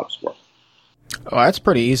 1 cup's worth. Oh, that's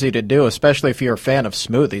pretty easy to do, especially if you're a fan of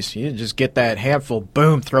smoothies. You just get that handful,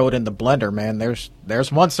 boom, throw it in the blender, man.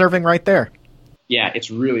 There's 1 serving right there. Yeah, it's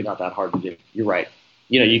really not that hard to do. You're right.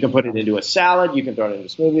 You can put it into a salad. You can throw it into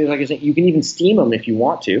smoothies. Like I said, you can even steam them if you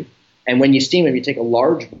want to. And when you steam them, you take a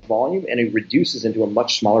large volume and it reduces into a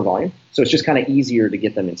much smaller volume. So it's just kind of easier to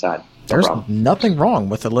get them inside. There's nothing wrong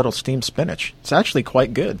with a little steamed spinach. It's actually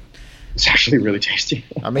quite good. It's actually really tasty.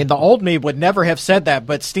 I mean, the old me would never have said that,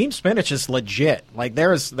 but steamed spinach is legit. Like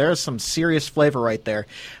there's some serious flavor right there.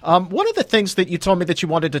 One of the things that you told me that you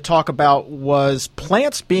wanted to talk about was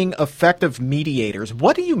plants being effective mediators.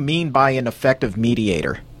 What do you mean by an effective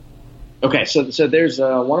mediator? Okay, so there's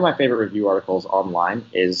one of my favorite review articles online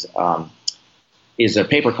is a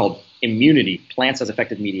paper called Immunity: Plants as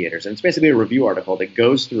Effective Mediators, and it's basically a review article that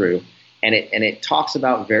goes through and it talks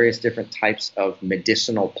about various different types of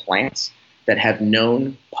medicinal plants that have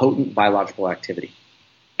known potent biological activity.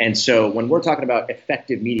 And so when we're talking about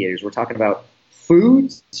effective mediators, we're talking about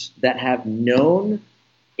foods that have known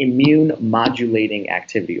immune modulating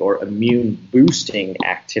activity or immune boosting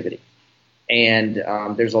activity. And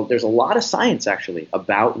there's a lot of science actually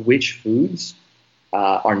about which foods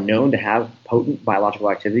are known to have potent biological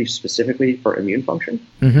activity specifically for immune function.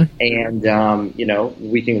 Mm-hmm. And,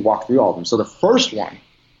 we can walk through all of them. So the first one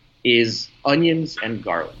is onions and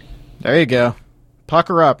garlic. There you go.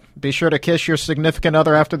 Pucker up. Be sure to kiss your significant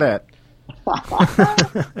other after that.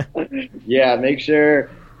 Yeah, make sure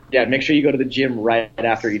Yeah, make sure you go to the gym right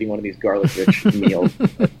after eating one of these garlic-rich meals.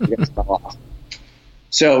 You're gonna smell awesome.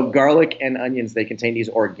 So garlic and onions, they contain these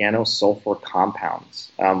organosulfur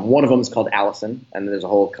compounds. One of them is called allicin, and there's a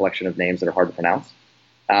whole collection of names that are hard to pronounce.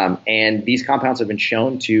 And these compounds have been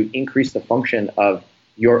shown to increase the function of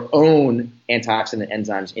your own antioxidant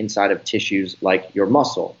enzymes inside of tissues like your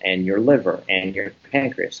muscle and your liver and your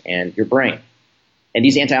pancreas and your brain. And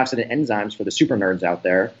these antioxidant enzymes, for the super nerds out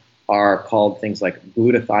there, are called things like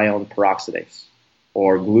glutathione peroxidase,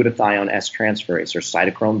 or glutathione S-transferase, or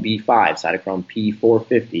cytochrome B5, cytochrome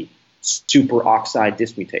P450, superoxide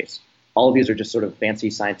dismutase. All of these are just sort of fancy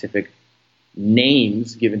scientific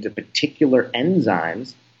names given to particular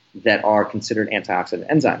enzymes that are considered antioxidant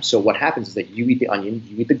enzymes. So what happens is that you eat the onion,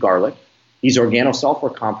 you eat the garlic. These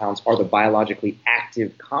organosulfur compounds are the biologically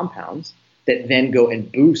active compounds that then go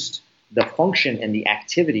and boost the function and the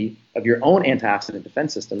activity of your own antioxidant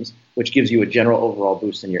defense systems, which gives you a general overall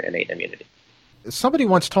boost in your innate immunity. Somebody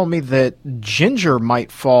once told me that ginger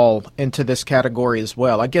might fall into this category as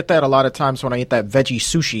well. I get that a lot of times when I eat that veggie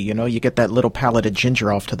sushi. You know, you get that little pallet of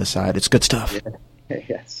ginger off to the side. It's good stuff. Yeah,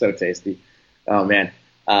 it's so tasty. Oh, man.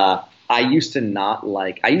 I used to think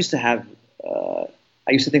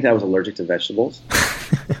that I was allergic to vegetables.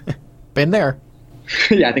 Been there.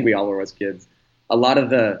 Yeah, I think we all were as kids. A lot of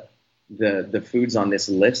the foods on this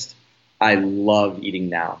list I love eating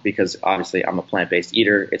now because obviously I'm a plant-based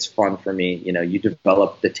eater. It's fun for me. You know, you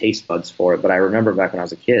develop the taste buds for it. But I remember back when I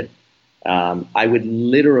was a kid, I would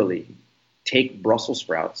literally take Brussels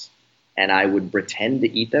sprouts and I would pretend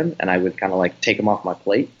to eat them, and I would kind of like take them off my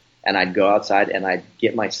plate, and I'd go outside and I'd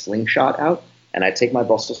get my slingshot out, and I'd take my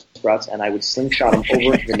Brussels sprouts and I would slingshot them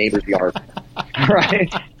over the neighbor's yard.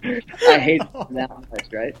 Right? I hate that much,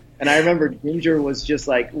 right? And I remember ginger was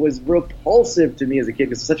repulsive to me as a kid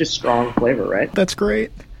because it's such a strong flavor, right? That's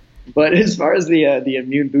great. But as far as the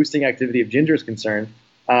immune boosting activity of ginger is concerned,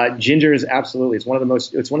 ginger is absolutely, it's one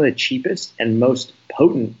of the cheapest and most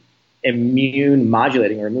potent immune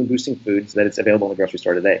modulating or immune boosting foods that it's available in the grocery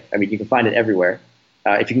store today. I mean, you can find it everywhere.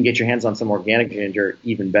 If you can get your hands on some organic ginger,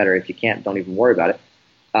 even better. If you can't, don't even worry about it.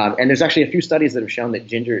 And there's actually a few studies that have shown that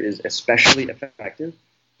ginger is especially effective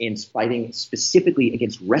in fighting specifically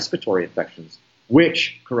against respiratory infections,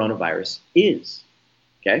 which coronavirus is.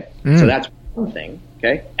 Okay? So that's one thing.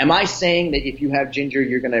 Okay? Am I saying that if you have ginger,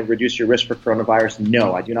 you're going to reduce your risk for coronavirus?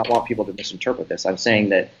 No, I do not want people to misinterpret this. I'm saying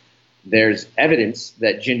that there's evidence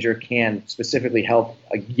that ginger can specifically help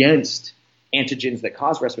against antigens that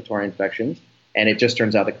cause respiratory infections, and it just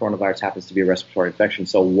turns out that coronavirus happens to be a respiratory infection.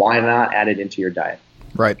 So why not add it into your diet?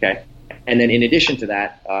 Right. Okay. And then in addition to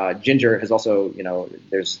that, ginger has also,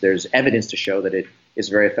 there's evidence to show that it is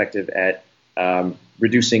very effective at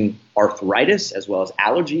reducing arthritis as well as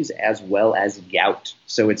allergies as well as gout.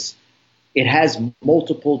 So it has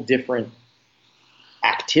multiple different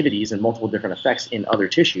activities and multiple different effects in other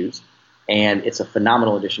tissues, and it's a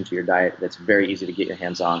phenomenal addition to your diet that's very easy to get your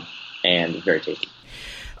hands on and very tasty.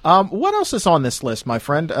 What else is on this list, my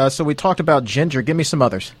friend? So we talked about ginger. Give me some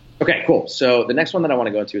others. Okay, cool. So the next one that I want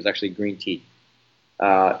to go into is actually green tea.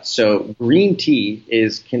 So green tea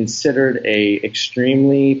is considered a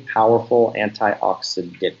extremely powerful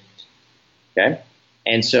antioxidant. Okay,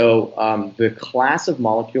 and so the class of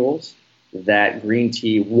molecules that green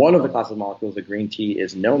tea, one of the classes of molecules that green tea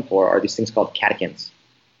is known for, are these things called catechins,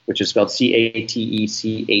 which is spelled Catechins.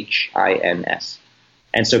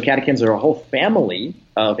 And so catechins are a whole family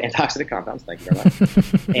of antioxidant compounds. Thank you very much.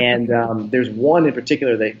 And there's one in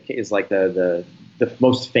particular that is like the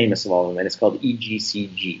most famous of all of them, and it's called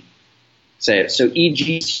EGCG. So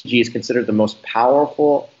EGCG is considered the most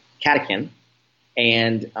powerful catechin,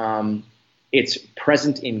 and it's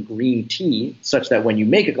present in green tea, such that when you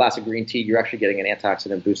make a glass of green tea, you're actually getting an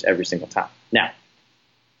antioxidant boost every single time. Now,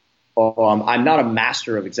 I'm not a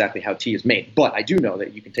master of exactly how tea is made, but I do know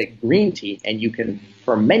that you can take green tea and you can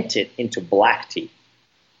ferment it into black tea.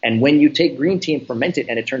 And when you take green tea and ferment it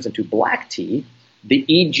and it turns into black tea, the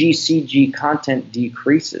EGCG content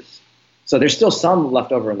decreases. So there's still some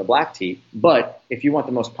left over in the black tea, but if you want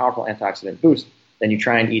the most powerful antioxidant boost, then you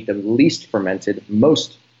try and eat the least fermented,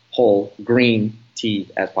 most whole green tea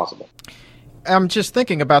as possible. I'm just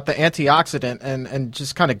thinking about the antioxidant and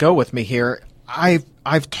just kind of go with me here.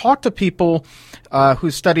 I've talked to people who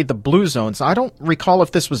studied the blue zones. I don't recall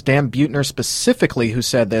if this was Dan Buettner specifically who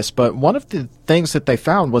said this, but one of the things that they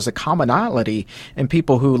found was a commonality in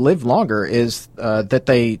people who live longer is that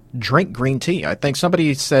they drink green tea. I think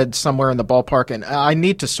somebody said somewhere in the ballpark, and I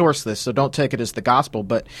need to source this, so don't take it as the gospel,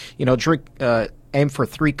 but drink aim for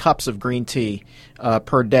 3 cups of green tea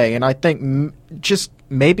per day. And I think just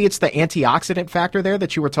maybe it's the antioxidant factor there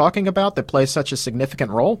that you were talking about that plays such a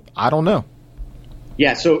significant role. I don't know.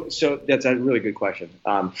 Yeah, so that's a really good question.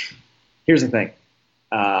 Here's the thing.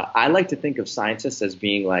 I like to think of scientists as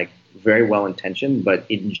being like very well intentioned, but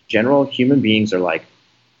in general, human beings are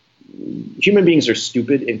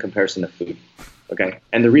stupid in comparison to food. Okay,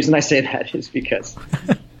 and the reason I say that is because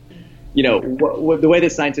the way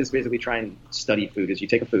that scientists basically try and study food is you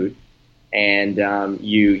take a food and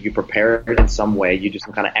you prepare it in some way, you do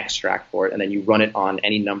some kind of extract for it, and then you run it on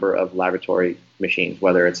any number of laboratory machines,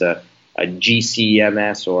 whether it's a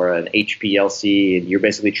GCMS or an HPLC, and you're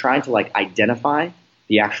basically trying to like identify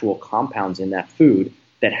the actual compounds in that food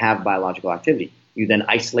that have biological activity. You then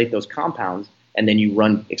isolate those compounds, and then you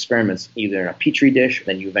run experiments either in a petri dish, and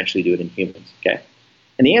then you eventually do it in humans. Okay,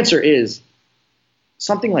 and the answer is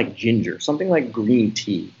something like ginger, something like green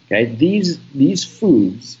tea. Okay, these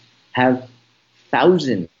foods have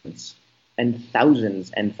thousands and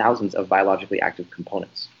thousands and thousands of biologically active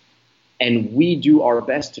components, and we do our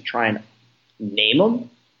best to try and name them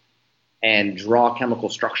and draw chemical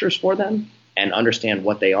structures for them and understand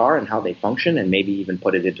what they are and how they function, and maybe even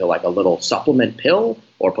put it into like a little supplement pill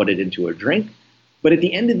or put it into a drink. But at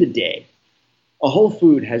the end of the day, a whole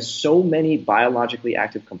food has so many biologically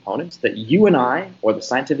active components that you and I or the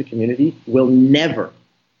scientific community will never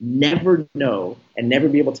know and never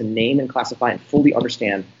be able to name and classify and fully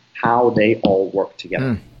understand how they all work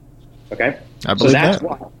together. Okay? I believe that's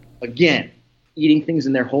why, again, eating things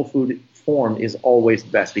in their whole food form is always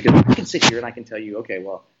the best, because I can sit here and I can tell you, okay,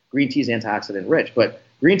 well, green tea is antioxidant rich, but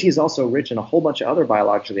green tea is also rich in a whole bunch of other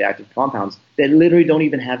biologically active compounds that literally don't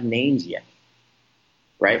even have names yet,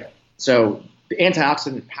 right? So the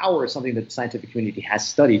antioxidant power is something that the scientific community has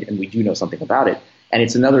studied, and we do know something about it. And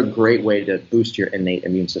it's another great way to boost your innate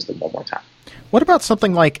immune system one more time. What about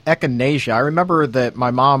something like echinacea? I remember that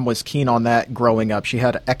my mom was keen on that growing up. She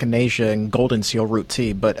had echinacea and golden seal root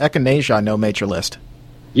tea, but echinacea I know made your list.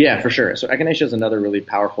 Yeah, for sure. So echinacea is another really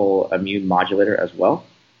powerful immune modulator as well.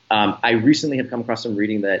 I recently have come across some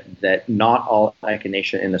reading that not all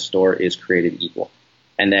echinacea in the store is created equal,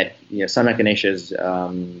 and that some echinaceas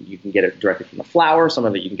you can get it directly from the flower, some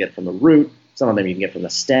of it you can get from the root, some of them you can get from the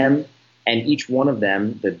stem, and each one of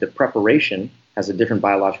them, the preparation has a different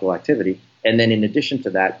biological activity, and then in addition to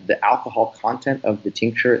that, the alcohol content of the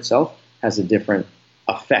tincture itself has a different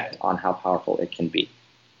effect on how powerful it can be.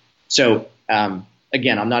 So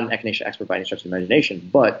again, I'm not an echinacea expert by any stretch of the imagination,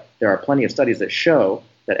 but there are plenty of studies that show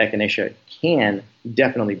that echinacea can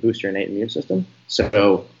definitely boost your innate immune system.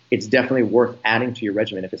 So it's definitely worth adding to your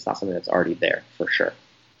regimen if it's not something that's already there, for sure.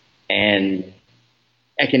 And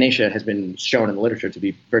echinacea has been shown in the literature to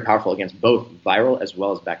be very powerful against both viral as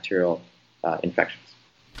well as bacterial infections.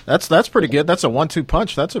 That's pretty good. That's a 1-2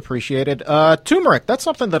 punch. That's appreciated. Turmeric, that's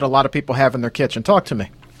something that a lot of people have in their kitchen. Talk to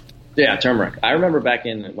me. Yeah, turmeric. I remember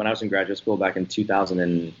when I was in graduate school back in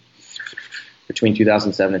between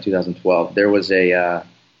 2007 and 2012, there was a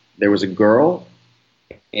girl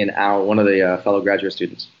in one of the fellow graduate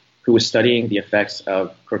students who was studying the effects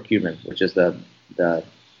of curcumin, which is the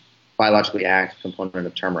biologically active component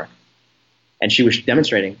of turmeric. And she was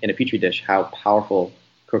demonstrating in a petri dish how powerful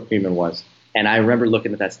curcumin was. And I remember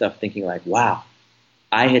looking at that stuff thinking like, wow,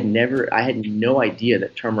 I had no idea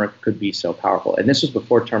that turmeric could be so powerful. And this was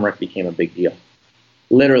before turmeric became a big deal.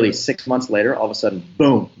 Literally 6 months later, all of a sudden,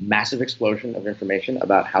 boom, massive explosion of information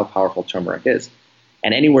about how powerful turmeric is.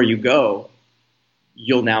 And anywhere you go,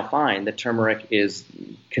 you'll now find that turmeric is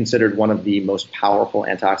considered one of the most powerful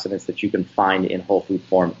antioxidants that you can find in whole food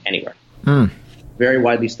form anywhere. Very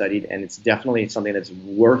widely studied, and it's definitely something that's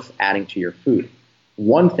worth adding to your food.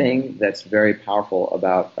 One thing that's very powerful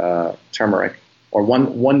about turmeric, or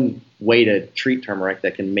one way to treat turmeric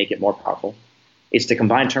that can make it more powerful, is to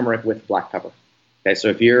combine turmeric with black pepper. Okay, so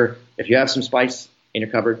if you have some spice in your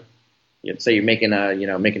cupboard, say you're making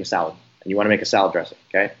a salad and you want to make a salad dressing.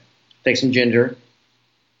 Okay, take some ginger,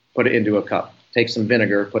 put it into a cup. Take some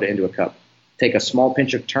vinegar, put it into a cup. Take a small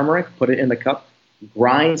pinch of turmeric, put it in the cup.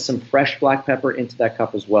 Grind some fresh black pepper into that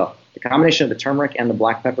cup as well. The combination of the turmeric and the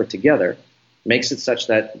black pepper together makes it such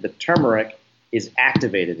that the turmeric is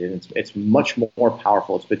activated, and it's much more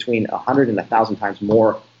powerful. It's between 100 and 1,000 times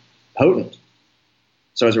more potent.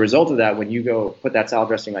 So as a result of that, when you go put that salad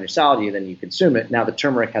dressing on your salad, then you consume it. Now the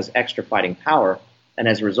turmeric has extra fighting power, and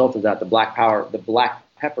as a result of that, the black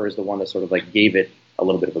pepper is the one that sort of like gave it a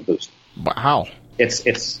little bit of a boost. Wow. It's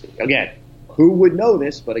again, who would know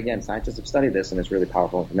this? But again, scientists have studied this, and it's really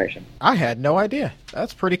powerful information. I had no idea.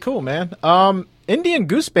 That's pretty cool, man. Indian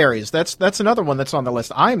gooseberries, that's another one that's on the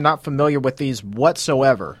list. I am not familiar with these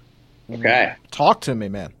whatsoever. Okay. Talk to me,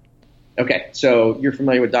 man. Okay, so you're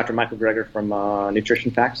familiar with Dr. Michael Greger from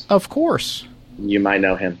Nutrition Facts? Of course. You might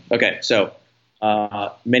know him. Okay, so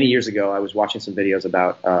many years ago, I was watching some videos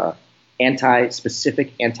about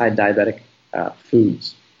specific anti-diabetic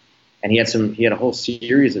foods, and he had a whole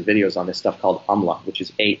series of videos on this stuff called AMLA, which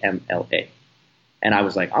is AMLA. And I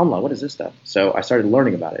was like, AMLA, what is this stuff? So I started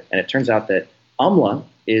learning about it, and it turns out that AMLA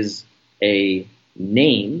is a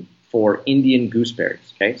name for Indian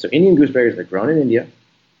gooseberries. Okay, so Indian gooseberries are grown in India.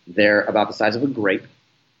 They're about the size of a grape.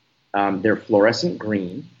 They're fluorescent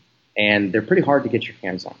green, and they're pretty hard to get your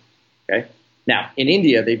hands on. Okay. Now, in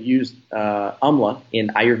India, they've used AMLA in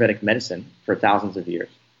Ayurvedic medicine for thousands of years,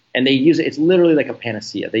 and they use it. It's literally like a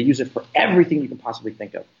panacea. They use it for everything you can possibly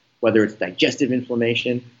think of, whether it's digestive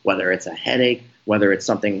inflammation, whether it's a headache, whether it's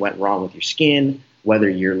something went wrong with your skin, whether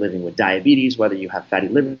you're living with diabetes, whether you have fatty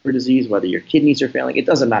liver disease, whether your kidneys are failing. It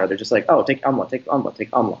doesn't matter. They're just like, oh, take AMLA, take AMLA, take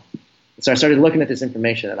AMLA. So I started looking at this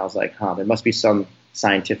information, and I was like, there must be some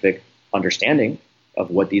scientific understanding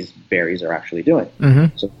of what these berries are actually doing.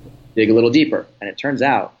 Mm-hmm. So dig a little deeper, and it turns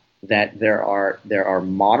out that there are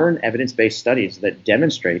modern evidence-based studies that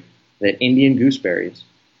demonstrate that Indian gooseberries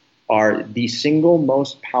are the single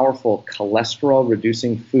most powerful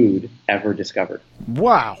cholesterol-reducing food ever discovered.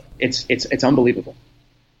 Wow. It's unbelievable.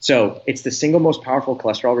 So it's the single most powerful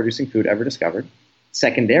cholesterol-reducing food ever discovered.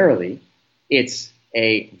 Secondarily, it's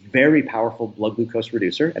a very powerful blood glucose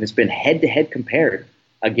reducer, and it's been head-to-head compared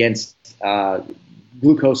against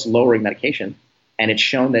glucose-lowering medication, and it's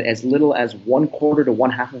shown that as little as 1/4 to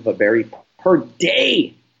 1/2 of a berry per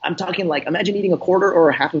day. I'm talking like, imagine eating 1/4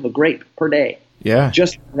 or 1/2 of a grape per day. Yeah.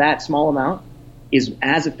 Just that small amount is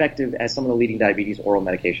as effective as some of the leading diabetes oral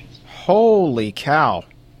medications. Holy cow.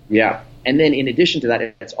 Yeah. And then in addition to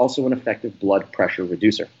that, it's also an effective blood pressure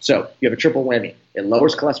reducer. So you have a triple whammy. It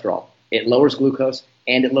lowers cholesterol, it lowers glucose,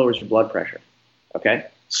 and it lowers your blood pressure. Okay?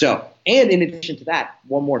 So, and in addition to that,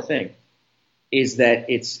 one more thing is that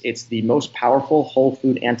it's the most powerful whole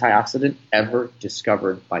food antioxidant ever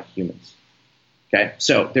discovered by humans. Okay?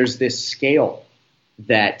 So there's this scale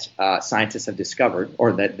that scientists have discovered,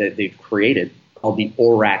 or that they've created, called the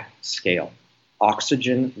ORAC scale.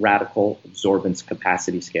 Oxygen Radical Absorbance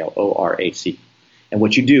Capacity Scale, ORAC. And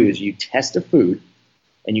what you do is you test a food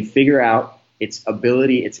and you figure out its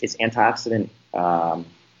ability, its antioxidant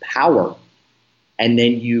power, and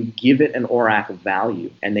then you give it an ORAC value,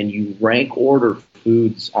 and then you rank order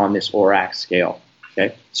foods on this ORAC scale.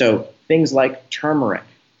 Okay, so things like turmeric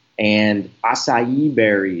and acai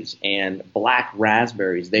berries and black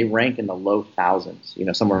raspberries, they rank in the low thousands. You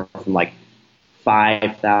know, somewhere from like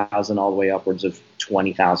 5,000 all the way upwards of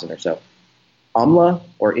 20,000 or so. AMLA,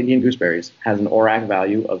 or Indian gooseberries, has an ORAC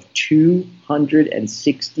value of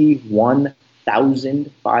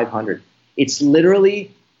 261,500. It's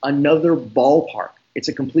literally another ballpark. It's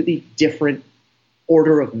a completely different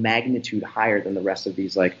order of magnitude higher than the rest of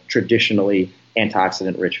these like traditionally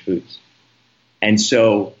antioxidant-rich foods. And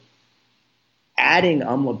so adding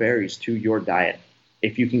AMLA berries to your diet,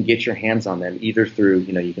 if you can get your hands on them, either through,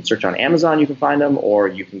 you can search on Amazon, you can find them, or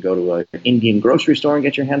you can go to an Indian grocery store and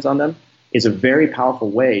get your hands on them, is a very powerful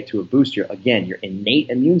way to boost your innate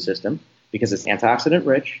immune system, because it's antioxidant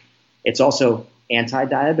rich. It's also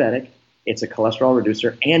anti-diabetic. It's a cholesterol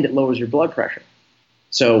reducer, and it lowers your blood pressure.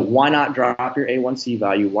 So why not drop your A1C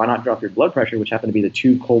value? Why not drop your blood pressure, which happen to be the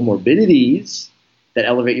two comorbidities that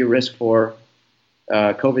elevate your risk for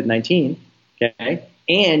COVID-19, okay?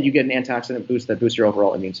 And you get an antioxidant boost that boosts your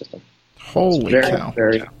overall immune system. Holy cow.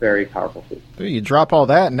 Very, very powerful food. You drop all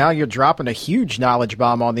that, and now you're dropping a huge knowledge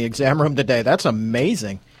bomb on the exam room today. That's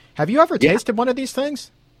amazing. Have you ever tasted one of these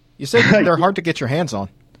things? You said they're hard to get your hands on.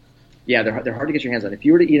 Yeah, they're hard to get your hands on. If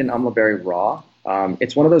you were to eat an AMLA berry raw,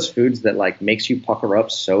 it's one of those foods that like makes you pucker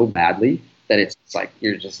up so badly that it's like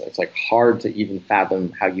hard to even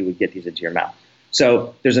fathom how you would get these into your mouth.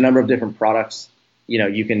 So there's a number of different products.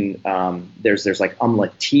 You can there's like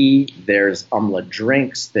AMLA tea, there's AMLA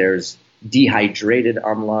drinks, there's dehydrated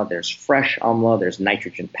AMLA, there's fresh AMLA, there's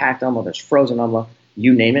nitrogen packed AMLA, there's frozen AMLA,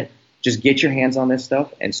 you name it. Just get your hands on this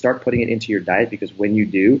stuff and start putting it into your diet, because when you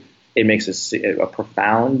do, it makes a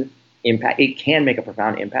profound impact. It can make a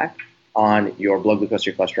profound impact on your blood glucose,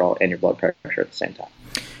 your cholesterol, and your blood pressure at the same time.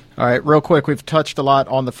 All right, real quick, we've touched a lot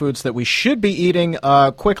on the foods that we should be eating.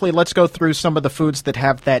 Quickly, let's go through some of the foods that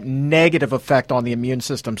have that negative effect on the immune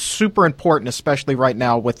system. Super important, especially right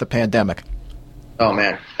now with the pandemic. Oh,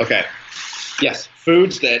 man. Okay. Yes,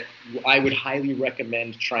 foods that I would highly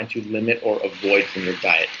recommend trying to limit or avoid from your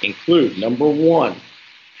diet include, number one,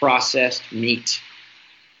 processed meat.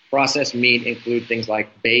 Processed meat include things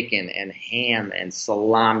like bacon and ham and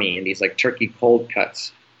salami and these like turkey cold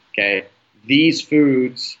cuts. Okay, these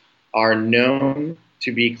foods are known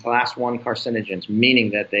to be class 1 carcinogens,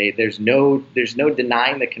 meaning that there's no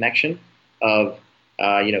denying the connection of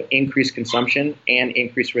increased consumption and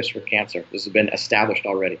increased risk for cancer. This has been established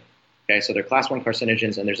already. Okay, so they're class 1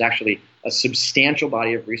 carcinogens, and there's actually a substantial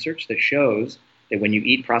body of research that shows that when you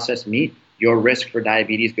eat processed meat, your risk for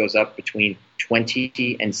diabetes goes up between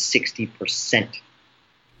 20 and 60%.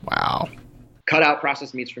 Wow. Cut out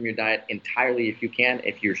processed meats from your diet entirely if you can.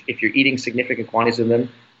 If you're eating significant quantities of them,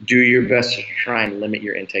 do your best to try and limit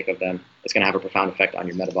your intake of them. It's going to have a profound effect on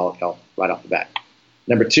your metabolic health right off the bat.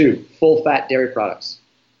 Number 2, full-fat dairy products.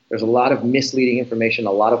 There's a lot of misleading information,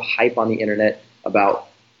 a lot of hype on the internet about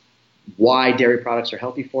why dairy products are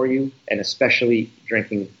healthy for you, and especially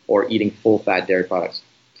drinking or eating full-fat dairy products.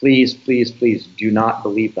 Please, please, please do not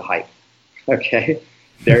believe the hype. Okay?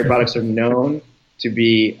 Dairy products are known to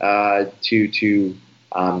be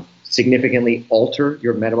significantly alter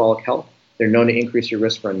your metabolic health. They're known to increase your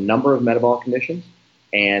risk for a number of metabolic conditions.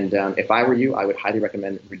 And if I were you, I would highly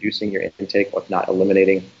recommend reducing your intake, if not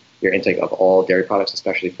eliminating your intake of all dairy products,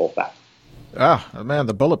 especially full fat. Oh, man,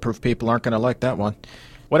 the bulletproof people aren't going to like that one.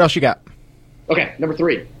 What else you got? Okay, number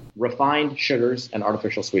 3, refined sugars and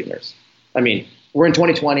artificial sweeteners. I mean, we're in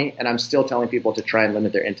 2020, and I'm still telling people to try and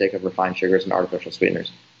limit their intake of refined sugars and artificial sweeteners.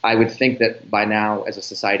 I would think that by now, as a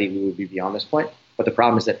society, we would be beyond this point. But the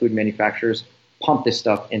problem is that food manufacturers pump this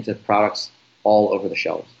stuff into products all over the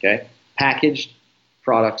shelves. Okay, packaged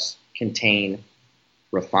products contain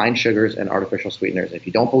refined sugars and artificial sweeteners. If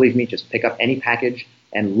you don't believe me, just pick up any package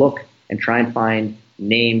and look and try and find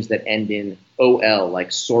names that end in OL, like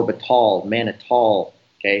sorbitol, mannitol.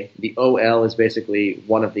 Okay, the OL is basically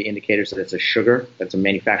one of the indicators that it's a sugar, that's a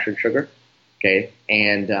manufactured sugar. Okay,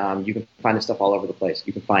 and you can find this stuff all over the place.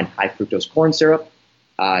 You can find high fructose corn syrup.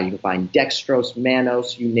 You can find dextrose,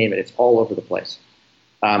 mannose, you name it. It's all over the place.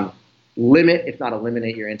 Limit, if not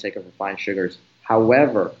eliminate, your intake of refined sugars.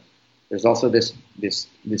 However, there's also this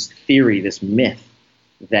theory, this myth,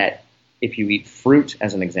 that if you eat fruit,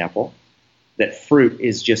 as an example, that fruit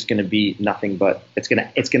is just going to be nothing but it's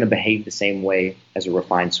going to behave the same way as a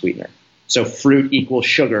refined sweetener. So fruit equals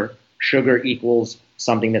sugar. Sugar equals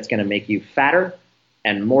something that's going to make you fatter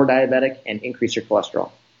and more diabetic and increase your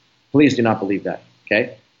cholesterol. Please do not believe that.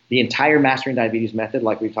 Okay? The entire Mastering Diabetes method,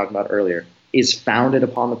 like we talked about earlier, is founded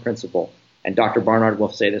upon the principle, and Dr. Barnard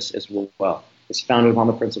will say this as well, is founded upon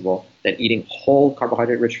the principle that eating whole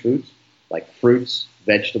carbohydrate-rich foods like fruits,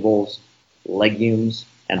 vegetables, legumes,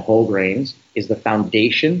 and whole grains is the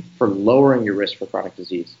foundation for lowering your risk for chronic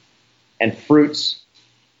disease. And fruits,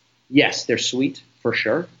 yes, they're sweet for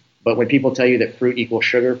sure, but when people tell you that fruit equals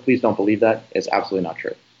sugar, please don't believe that. It's absolutely not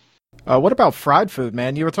true. What about fried food,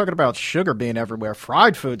 man? You were talking about sugar being everywhere.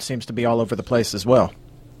 Fried food seems to be all over the place as well.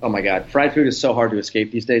 Oh my God, fried food is so hard to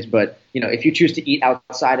escape these days. But if you choose to eat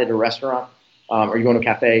outside at a restaurant or you go to a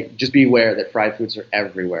cafe, just be aware that fried foods are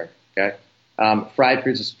everywhere. Okay, fried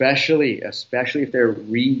foods, especially if they're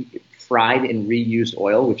fried in reused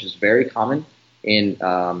oil, which is very common in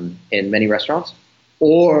many restaurants,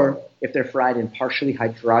 or if they're fried in partially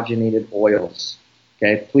hydrogenated oils.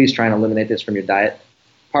 Okay, please try and eliminate this from your diet.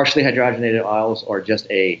 Partially hydrogenated oils are just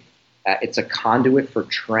it's a conduit for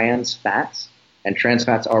trans fats, and trans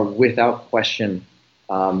fats are without question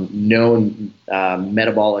known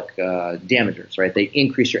metabolic damagers, right? They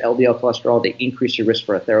increase your LDL cholesterol, they increase your risk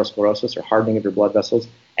for atherosclerosis or hardening of your blood vessels,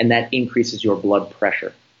 and that increases your blood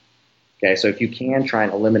pressure. Okay, so if you can, try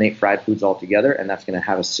and eliminate fried foods altogether, and that's going to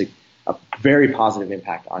have a very positive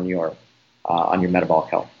impact on your metabolic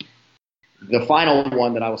health. The final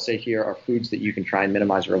one that I will say here are foods that you can try and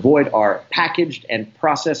minimize or avoid are packaged and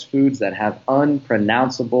processed foods that have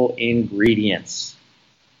unpronounceable ingredients.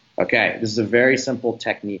 Okay, this is a very simple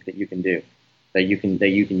technique that you can do, that you can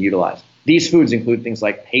utilize. These foods include things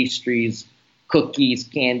like pastries, cookies,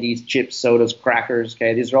 candies, chips, sodas, crackers.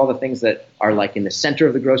 Okay, these are all the things that are like in the center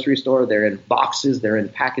of the grocery store. They're in boxes, they're in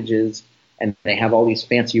packages, and they have all these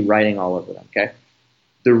fancy writing all over them. Okay,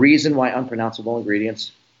 the reason why unpronounceable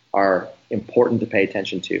ingredients are important to pay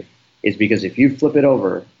attention to is because if you flip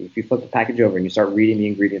the package over and you start reading the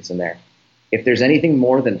ingredients in there, if there's anything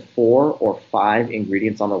more than 4 or 5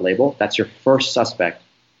 ingredients on the label, that's your first suspect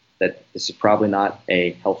that this is probably not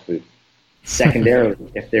a health food. Secondarily,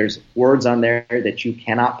 if there's words on there that you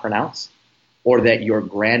cannot pronounce or that your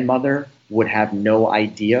grandmother would have no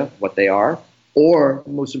idea what they are, or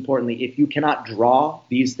most importantly, if you cannot draw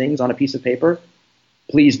these things on a piece of paper,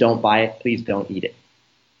 please don't buy it, please don't eat it.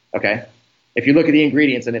 Okay? If you look at the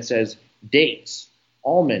ingredients and it says dates,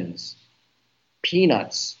 almonds,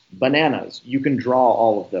 peanuts, bananas, you can draw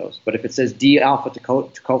all of those. But if it says D-alpha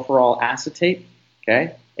tocopherol acetate,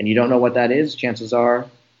 okay, and you don't know what that is, chances are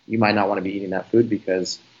you might not want to be eating that food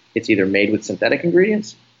because it's either made with synthetic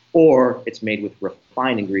ingredients or it's made with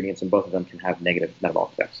refined ingredients, and both of them can have negative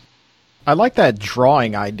metabolic effects. I like that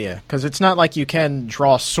drawing idea because it's not like you can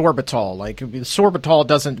draw sorbitol. Like sorbitol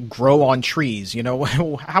doesn't grow on trees. You know,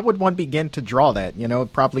 how would one begin to draw that? You know,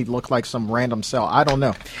 it probably look like some random cell. I don't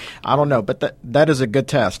know. But that is a good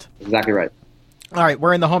test. Exactly right. All right,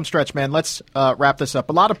 we're in the home stretch, man. Let's wrap this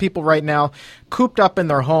up. A lot of people right now cooped up in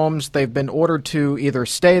their homes. They've been ordered to either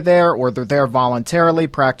stay there or they're there voluntarily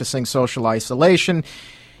practicing social isolation.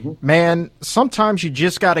 Man, sometimes you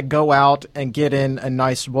just got to go out and get in a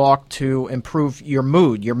nice walk to improve your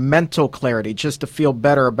mood, your mental clarity, just to feel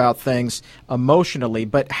better about things emotionally.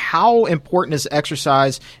 But how important is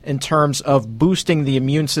exercise in terms of boosting the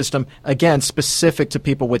immune system, again, specific to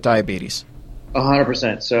people with diabetes?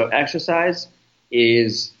 100%. So exercise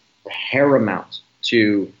is paramount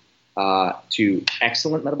to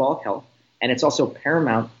excellent metabolic health, and it's also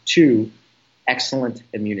paramount to excellent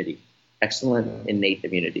immunity. Excellent innate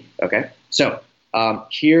immunity. Okay, so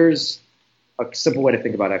here's a simple way to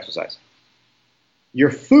think about exercise.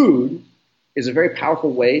 Your food is a very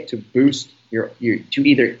powerful way to boost to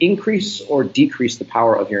either increase or decrease the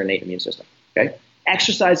power of your innate immune system. Okay,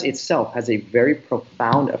 exercise itself has a very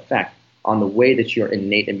profound effect on the way that your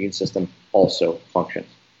innate immune system also functions.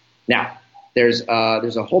 Now, there's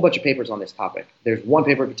a whole bunch of papers on this topic. There's one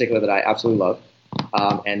paper in particular that I absolutely love.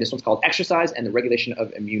 And this one's called Exercise and the Regulation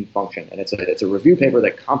of Immune Function. And it's a review paper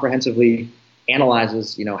that comprehensively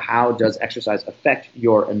analyzes, how does exercise affect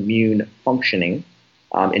your immune functioning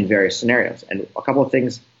in various scenarios. And a couple of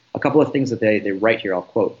things that they write here, I'll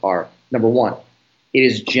quote, are, number one, it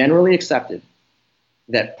is generally accepted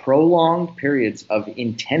that prolonged periods of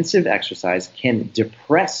intensive exercise can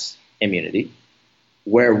depress immunity,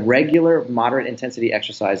 where regular moderate intensity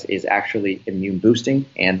exercise is actually immune boosting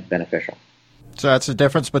and beneficial. So that's the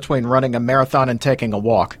difference between running a marathon and taking a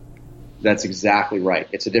walk. That's exactly right.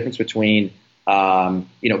 It's a difference between,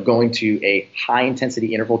 going to a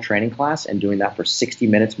high-intensity interval training class and doing that for 60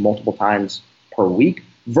 minutes multiple times per week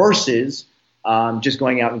versus just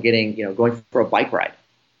going out and going for a bike ride.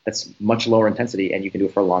 That's much lower intensity, and you can do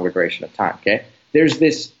it for a longer duration of time. Okay. There's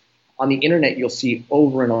this on the internet. You'll see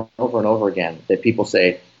over and over and over again that people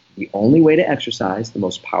say the only way to exercise, the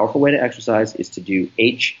most powerful way to exercise, is to do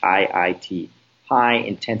HIIT. High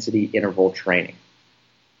intensity interval training.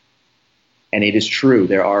 And it is true.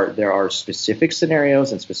 There are specific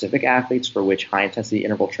scenarios and specific athletes for which high intensity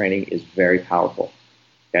interval training is very powerful.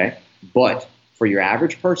 Okay? But for your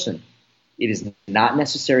average person, it is not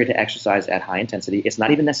necessary to exercise at high intensity. It's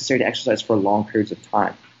not even necessary to exercise for long periods of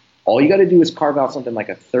time. All you got to do is carve out something like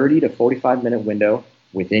a 30 to 45 minute window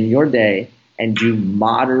within your day and do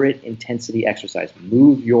moderate intensity exercise.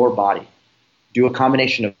 Move your body. Do a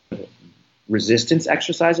combination of resistance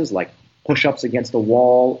exercises like push-ups against a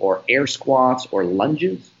wall or air squats or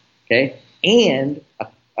lunges, okay, and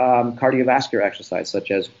cardiovascular exercise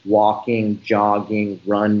such as walking, jogging,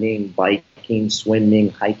 running, biking, swimming,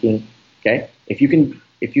 hiking, okay. If you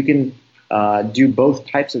can do both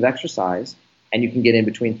types of exercise and you can get in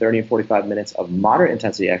between 30 and 45 minutes of moderate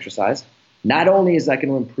intensity exercise, not only is that going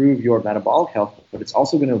to improve your metabolic health, but it's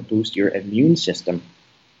also going to boost your immune system,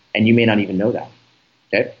 and you may not even know that,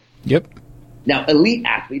 okay. Yep. Now, elite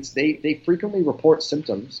athletes, they frequently report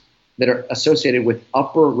symptoms that are associated with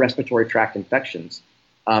upper respiratory tract infections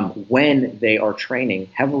when they are training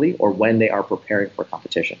heavily or when they are preparing for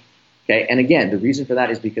competition. Okay, and again, the reason for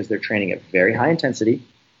that is because they're training at very high intensity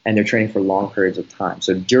and they're training for long periods of time.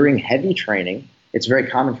 So during heavy training, it's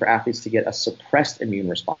very common for athletes to get a suppressed immune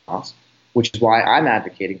response, which is why I'm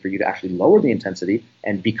advocating for you to actually lower the intensity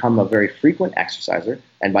and become a very frequent exerciser.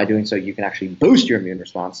 And by doing so, you can actually boost your immune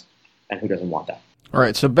response. And who doesn't want that? All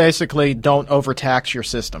right, so basically don't overtax your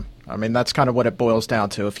system. I mean, that's kind of what it boils down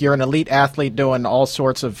to. If you're an elite athlete doing all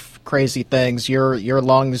sorts of crazy things, your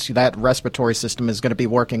lungs, that respiratory system is going to be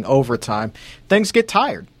working overtime. Things get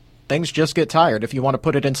tired. Things just get tired, if you want to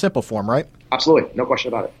put it in simple form, right? Absolutely. No question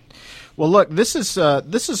about it. Well, look, this is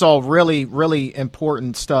all really, really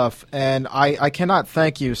important stuff, and I cannot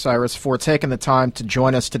thank you, Cyrus, for taking the time to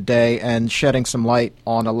join us today and shedding some light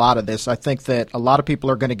on a lot of this. I think that a lot of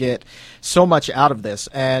people are going to get so much out of this,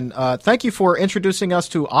 and thank you for introducing us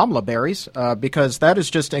to amla berries, because that is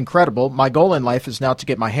just incredible. My goal in life is now to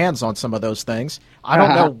get my hands on some of those things. I don't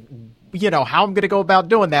know, how I'm going to go about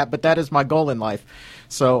doing that, but that is my goal in life.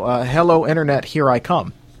 So, hello, Internet, here I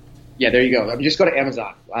come. Yeah, there you go. I mean, just go to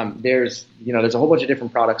Amazon. There's a whole bunch of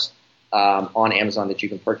different products on Amazon that you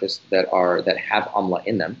can purchase that have amla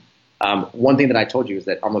in them. One thing that I told you is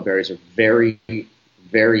that amla berries are very,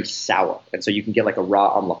 very sour. And so you can get like a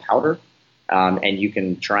raw amla powder, and you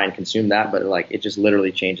can try and consume that, but like it just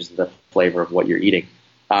literally changes the flavor of what you're eating.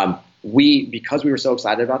 Because we were so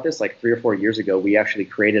excited about this, like 3 or 4 years ago, we actually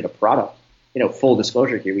created a product. Full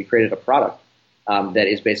disclosure here, we created a product that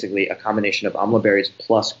is basically a combination of amla berries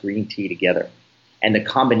plus green tea together. And the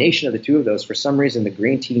combination of the two of those, for some reason, the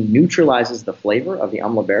green tea neutralizes the flavor of the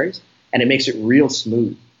amla berries, and it makes it real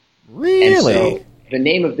smooth. Really? And so the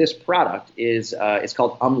name of this product is it's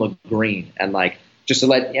called Amla Green. And like, just to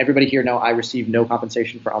let everybody here know, I receive no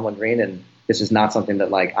compensation for Amla Green, and this is not something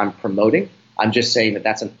that like I'm promoting. I'm just saying that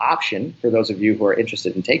that's an option for those of you who are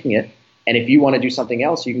interested in taking it. And if you want to do something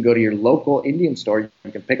else, you can go to your local Indian store.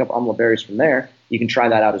 You can pick up amla berries from there. You can try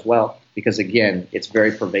that out as well, because again, it's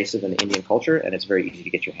very pervasive in the Indian culture, and it's very easy to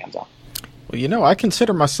get your hands on. Well, I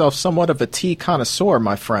consider myself somewhat of a tea connoisseur,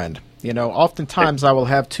 my friend. Oftentimes I will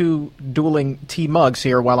have 2 dueling tea mugs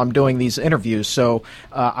here while I'm doing these interviews. So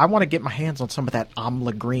I want to get my hands on some of that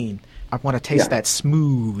Amla Green. I want to taste that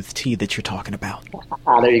smooth tea that you're talking about.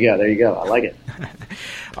 There you go. There you go. I like it.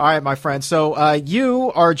 All right, my friend. So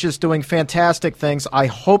you are just doing fantastic things. I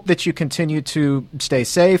hope that you continue to stay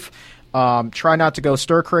safe. Try not to go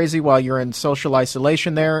stir crazy while you're in social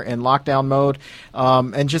isolation there in lockdown mode,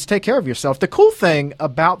 and just take care of yourself. The cool thing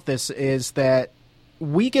about this is that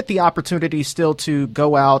we get the opportunity still to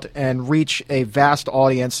go out and reach a vast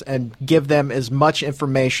audience and give them as much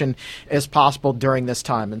information as possible during this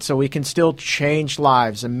time. And so we can still change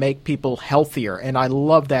lives and make people healthier. And I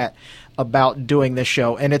love that about doing this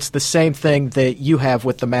show. And it's the same thing that you have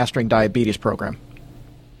with the Mastering Diabetes program.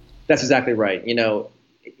 That's exactly right.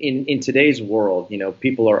 In today's world,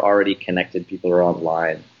 people are already connected. People are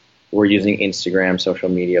online. We're using Instagram, social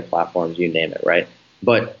media platforms, you name it, right?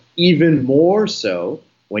 But even more so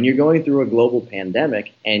when you're going through a global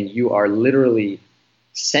pandemic and you are literally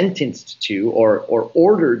sentenced to or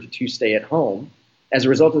ordered to stay at home. As a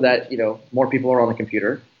result of that, more people are on the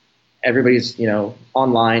computer. Everybody's,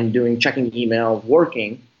 online checking email,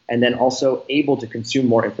 working, and then also able to consume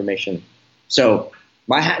more information. So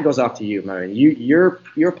my hat goes off to you, man. Your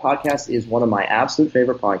podcast is one of my absolute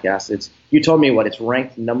favorite podcasts. You told me it's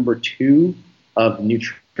ranked number 2 of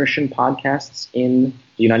nutrition podcasts in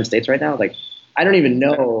the United States right now. Like, I don't even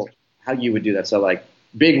know how you would do that. So like,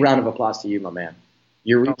 big round of applause to you, my man.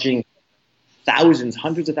 You're reaching thousands,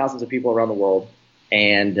 hundreds of thousands of people around the world.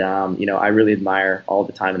 And, I really admire all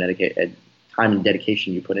the time and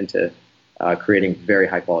dedication you put into creating very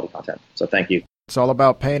high quality content. So thank you. It's all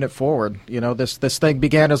about paying it forward. This thing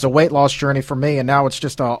began as a weight loss journey for me, and now it's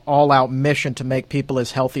just an all-out mission to make people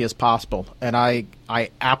as healthy as possible. And I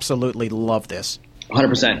absolutely love this.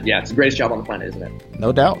 100%. Yeah, it's the greatest job on the planet, isn't it?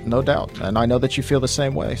 No doubt, no doubt. And I know that you feel the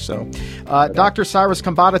same way. So, Dr. Cyrus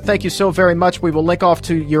Khambatta, thank you so very much. We will link off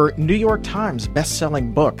to your New York Times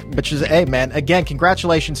best-selling book, which is, hey, man, again,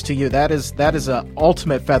 congratulations to you. That is an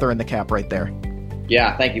ultimate feather in the cap right there.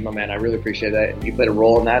 Yeah, thank you, my man. I really appreciate that. You played a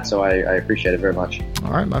role in that, so I appreciate it very much.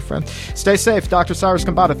 All right, my friend. Stay safe. Dr. Cyrus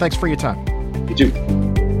Khambatta, thanks for your time. You too.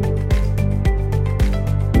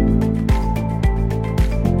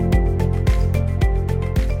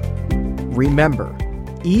 Remember,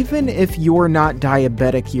 even if you're not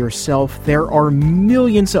diabetic yourself, there are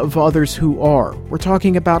millions of others who are. We're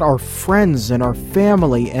talking about our friends and our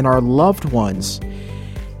family and our loved ones.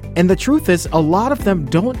 And the truth is, a lot of them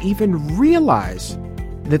don't even realize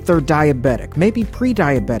that they're diabetic, maybe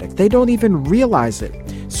pre-diabetic. They don't even realize it.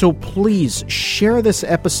 So please share this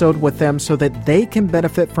episode with them so that they can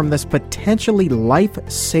benefit from this potentially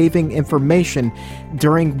life-saving information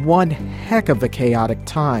during one heck of a chaotic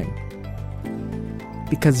time.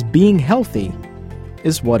 Because being healthy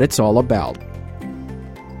is what it's all about.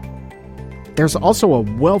 There's also a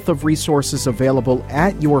wealth of resources available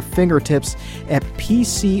at your fingertips at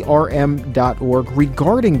pcrm.org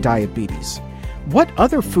regarding diabetes. What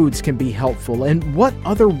other foods can be helpful, and what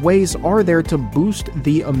other ways are there to boost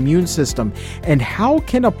the immune system? And how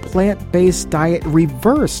can a plant-based diet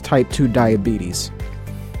reverse type 2 diabetes?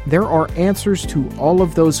 There are answers to all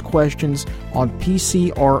of those questions on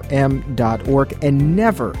pcrm.org, and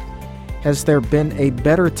never has there been a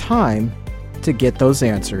better time to get those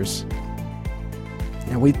answers.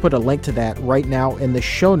 And we've put a link to that right now in the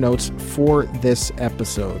show notes for this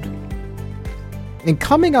episode. And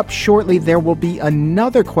coming up shortly, there will be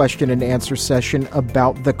another question and answer session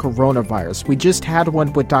about the coronavirus. We just had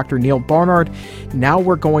one with Dr. Neil Barnard. Now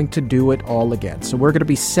we're going to do it all again. So we're going to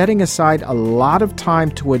be setting aside a lot of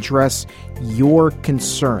time to address your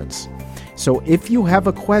concerns. So if you have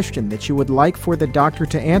a question that you would like for the doctor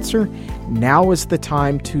to answer, now is the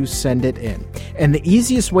time to send it in. And the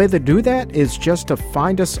easiest way to do that is just to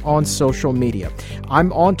find us on social media.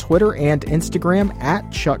 I'm on Twitter and Instagram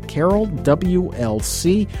at Chuck Carroll,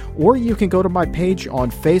 WLC, or you can go to my page on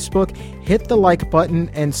Facebook, hit the like button,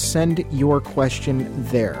 and send your question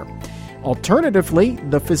there. Alternatively,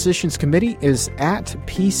 the Physicians Committee is at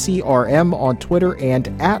PCRM on Twitter and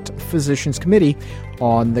at Physicians Committee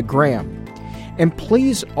on the gram. And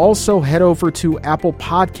please also head over to Apple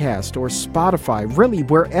Podcast or Spotify, really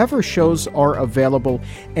wherever shows are available,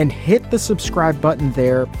 and hit the subscribe button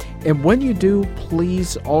there. And when you do,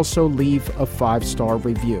 please also leave a 5-star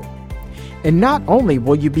review. And not only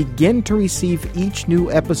will you begin to receive each new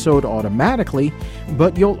episode automatically,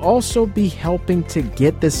 but you'll also be helping to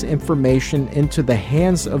get this information into the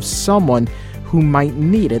hands of someone who might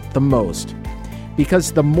need it the most.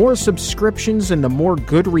 Because the more subscriptions and the more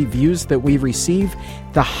good reviews that we receive,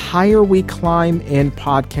 the higher we climb in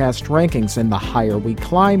podcast rankings. And the higher we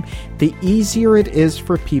climb, the easier it is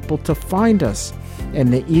for people to find us.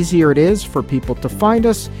 And the easier it is for people to find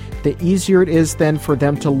us, the easier it is then for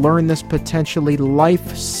them to learn this potentially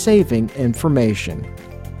life-saving information.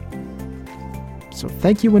 So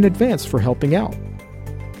thank you in advance for helping out.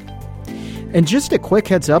 And just a quick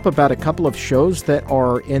heads up about a couple of shows that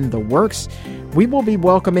are in the works. We will be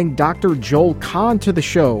welcoming Dr. Joel Kahn to the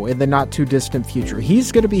show in the not-too-distant future. He's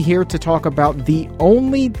going to be here to talk about the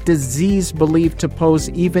only disease believed to pose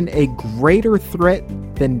even a greater threat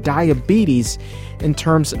than diabetes in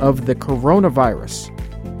terms of the coronavirus.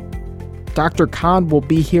 Dr. Kahn will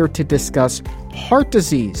be here to discuss heart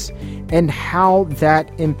disease and how that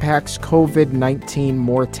impacts COVID-19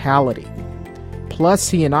 mortality. Plus,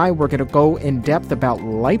 he and I were going to go in depth about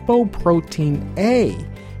lipoprotein A.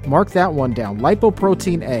 Mark that one down,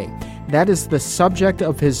 lipoprotein A. That is the subject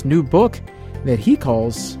of his new book that he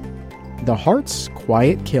calls The Heart's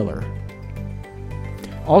Quiet Killer.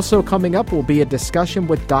 Also coming up will be a discussion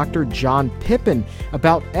with Dr. John Pippin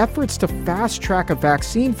about efforts to fast-track a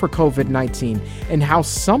vaccine for COVID-19 and how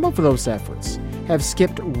some of those efforts have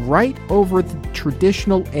skipped right over the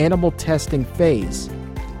traditional animal testing phase.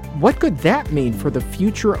 What could that mean for the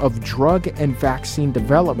future of drug and vaccine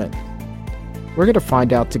development? We're going to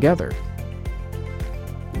find out together.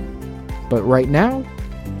 But right now,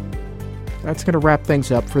 that's going to wrap things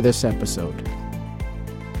up for this episode.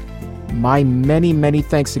 My many, many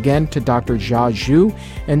thanks again to Dr. Jia Zhu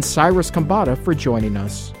and Cyrus Khambatta for joining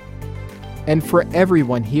us. And for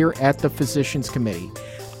everyone here at the Physicians Committee,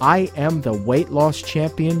 I am the weight loss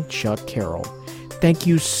champion, Chuck Carroll. Thank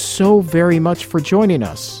you so very much for joining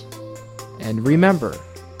us. And remember,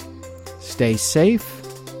 stay safe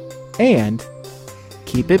and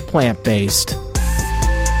keep it plant-based.